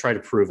I try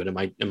to prove it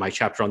in my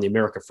chapter on the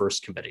America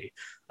First Committee,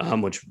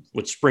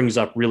 which springs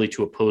up really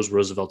to oppose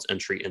Roosevelt's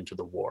entry into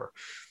the war.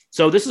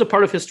 So this is a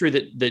part of history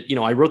that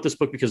I wrote this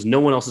book because no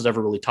one else has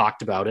ever really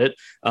talked about it,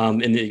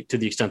 to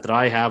the extent that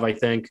I have. I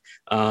think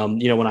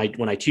when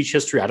I teach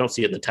history, I don't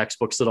see it in the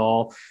textbooks at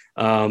all,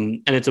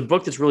 and it's a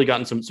book that's really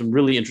gotten some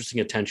really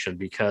interesting attention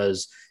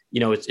because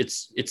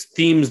it's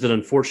themes that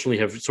unfortunately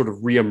have sort of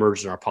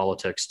reemerged in our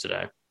politics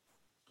today.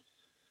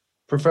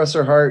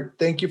 Professor Hart,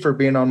 thank you for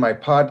being on my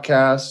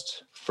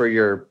podcast, for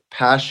your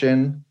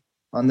passion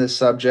on this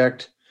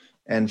subject,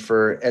 and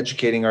for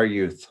educating our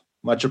youth.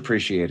 Much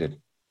appreciated.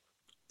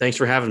 Thanks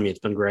for having me. It's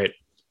been great.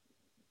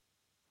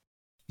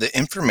 The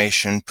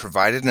information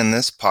provided in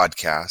this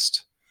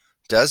podcast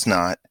does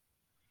not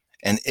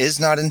and is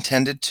not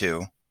intended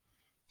to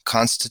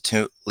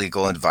constitute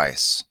legal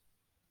advice.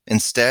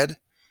 Instead,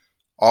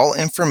 all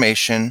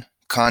information,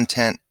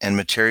 content, and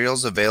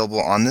materials available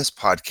on this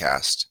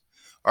podcast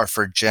are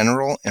for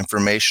general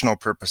informational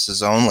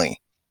purposes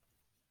only.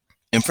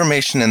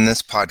 Information in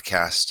this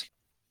podcast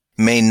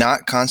may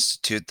not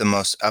constitute the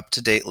most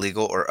up-to-date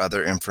legal or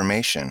other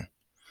information.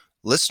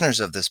 Listeners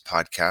of this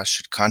podcast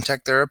should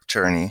contact their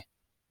attorney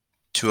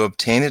to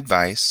obtain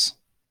advice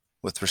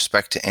with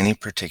respect to any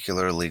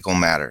particular legal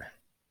matter.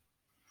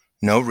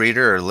 No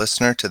reader or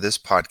listener to this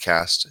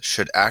podcast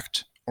should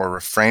act or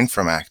refrain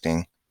from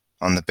acting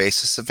on the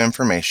basis of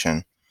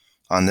information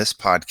on this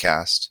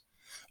podcast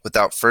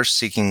without first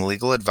seeking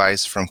legal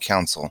advice from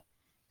counsel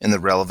in the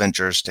relevant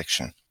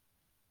jurisdiction.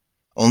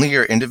 Only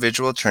your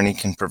individual attorney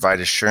can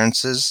provide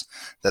assurances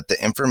that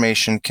the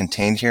information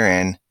contained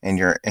herein and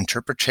your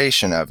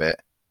interpretation of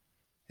it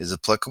is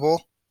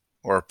applicable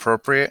or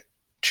appropriate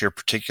to your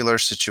particular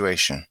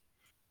situation.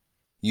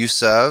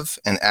 Use of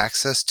and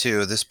access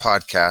to this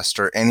podcast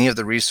or any of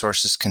the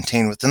resources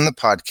contained within the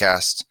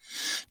podcast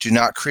do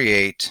not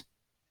create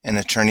an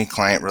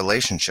attorney-client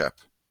relationship.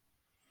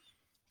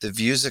 The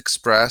views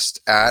expressed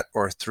at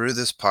or through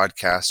this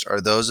podcast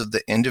are those of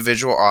the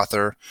individual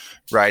author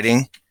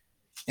writing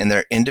in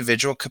their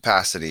individual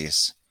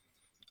capacities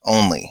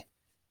only,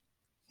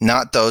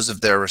 not those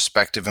of their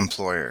respective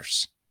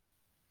employers.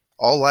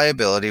 All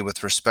liability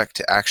with respect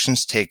to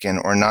actions taken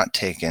or not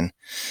taken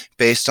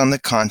based on the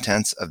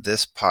contents of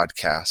this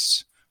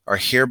podcast are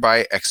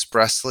hereby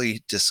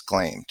expressly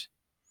disclaimed.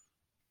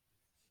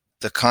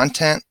 The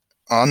content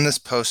on this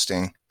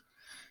posting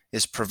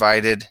is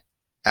provided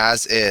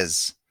as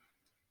is.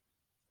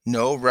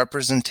 No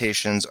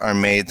representations are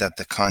made that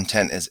the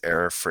content is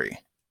error-free.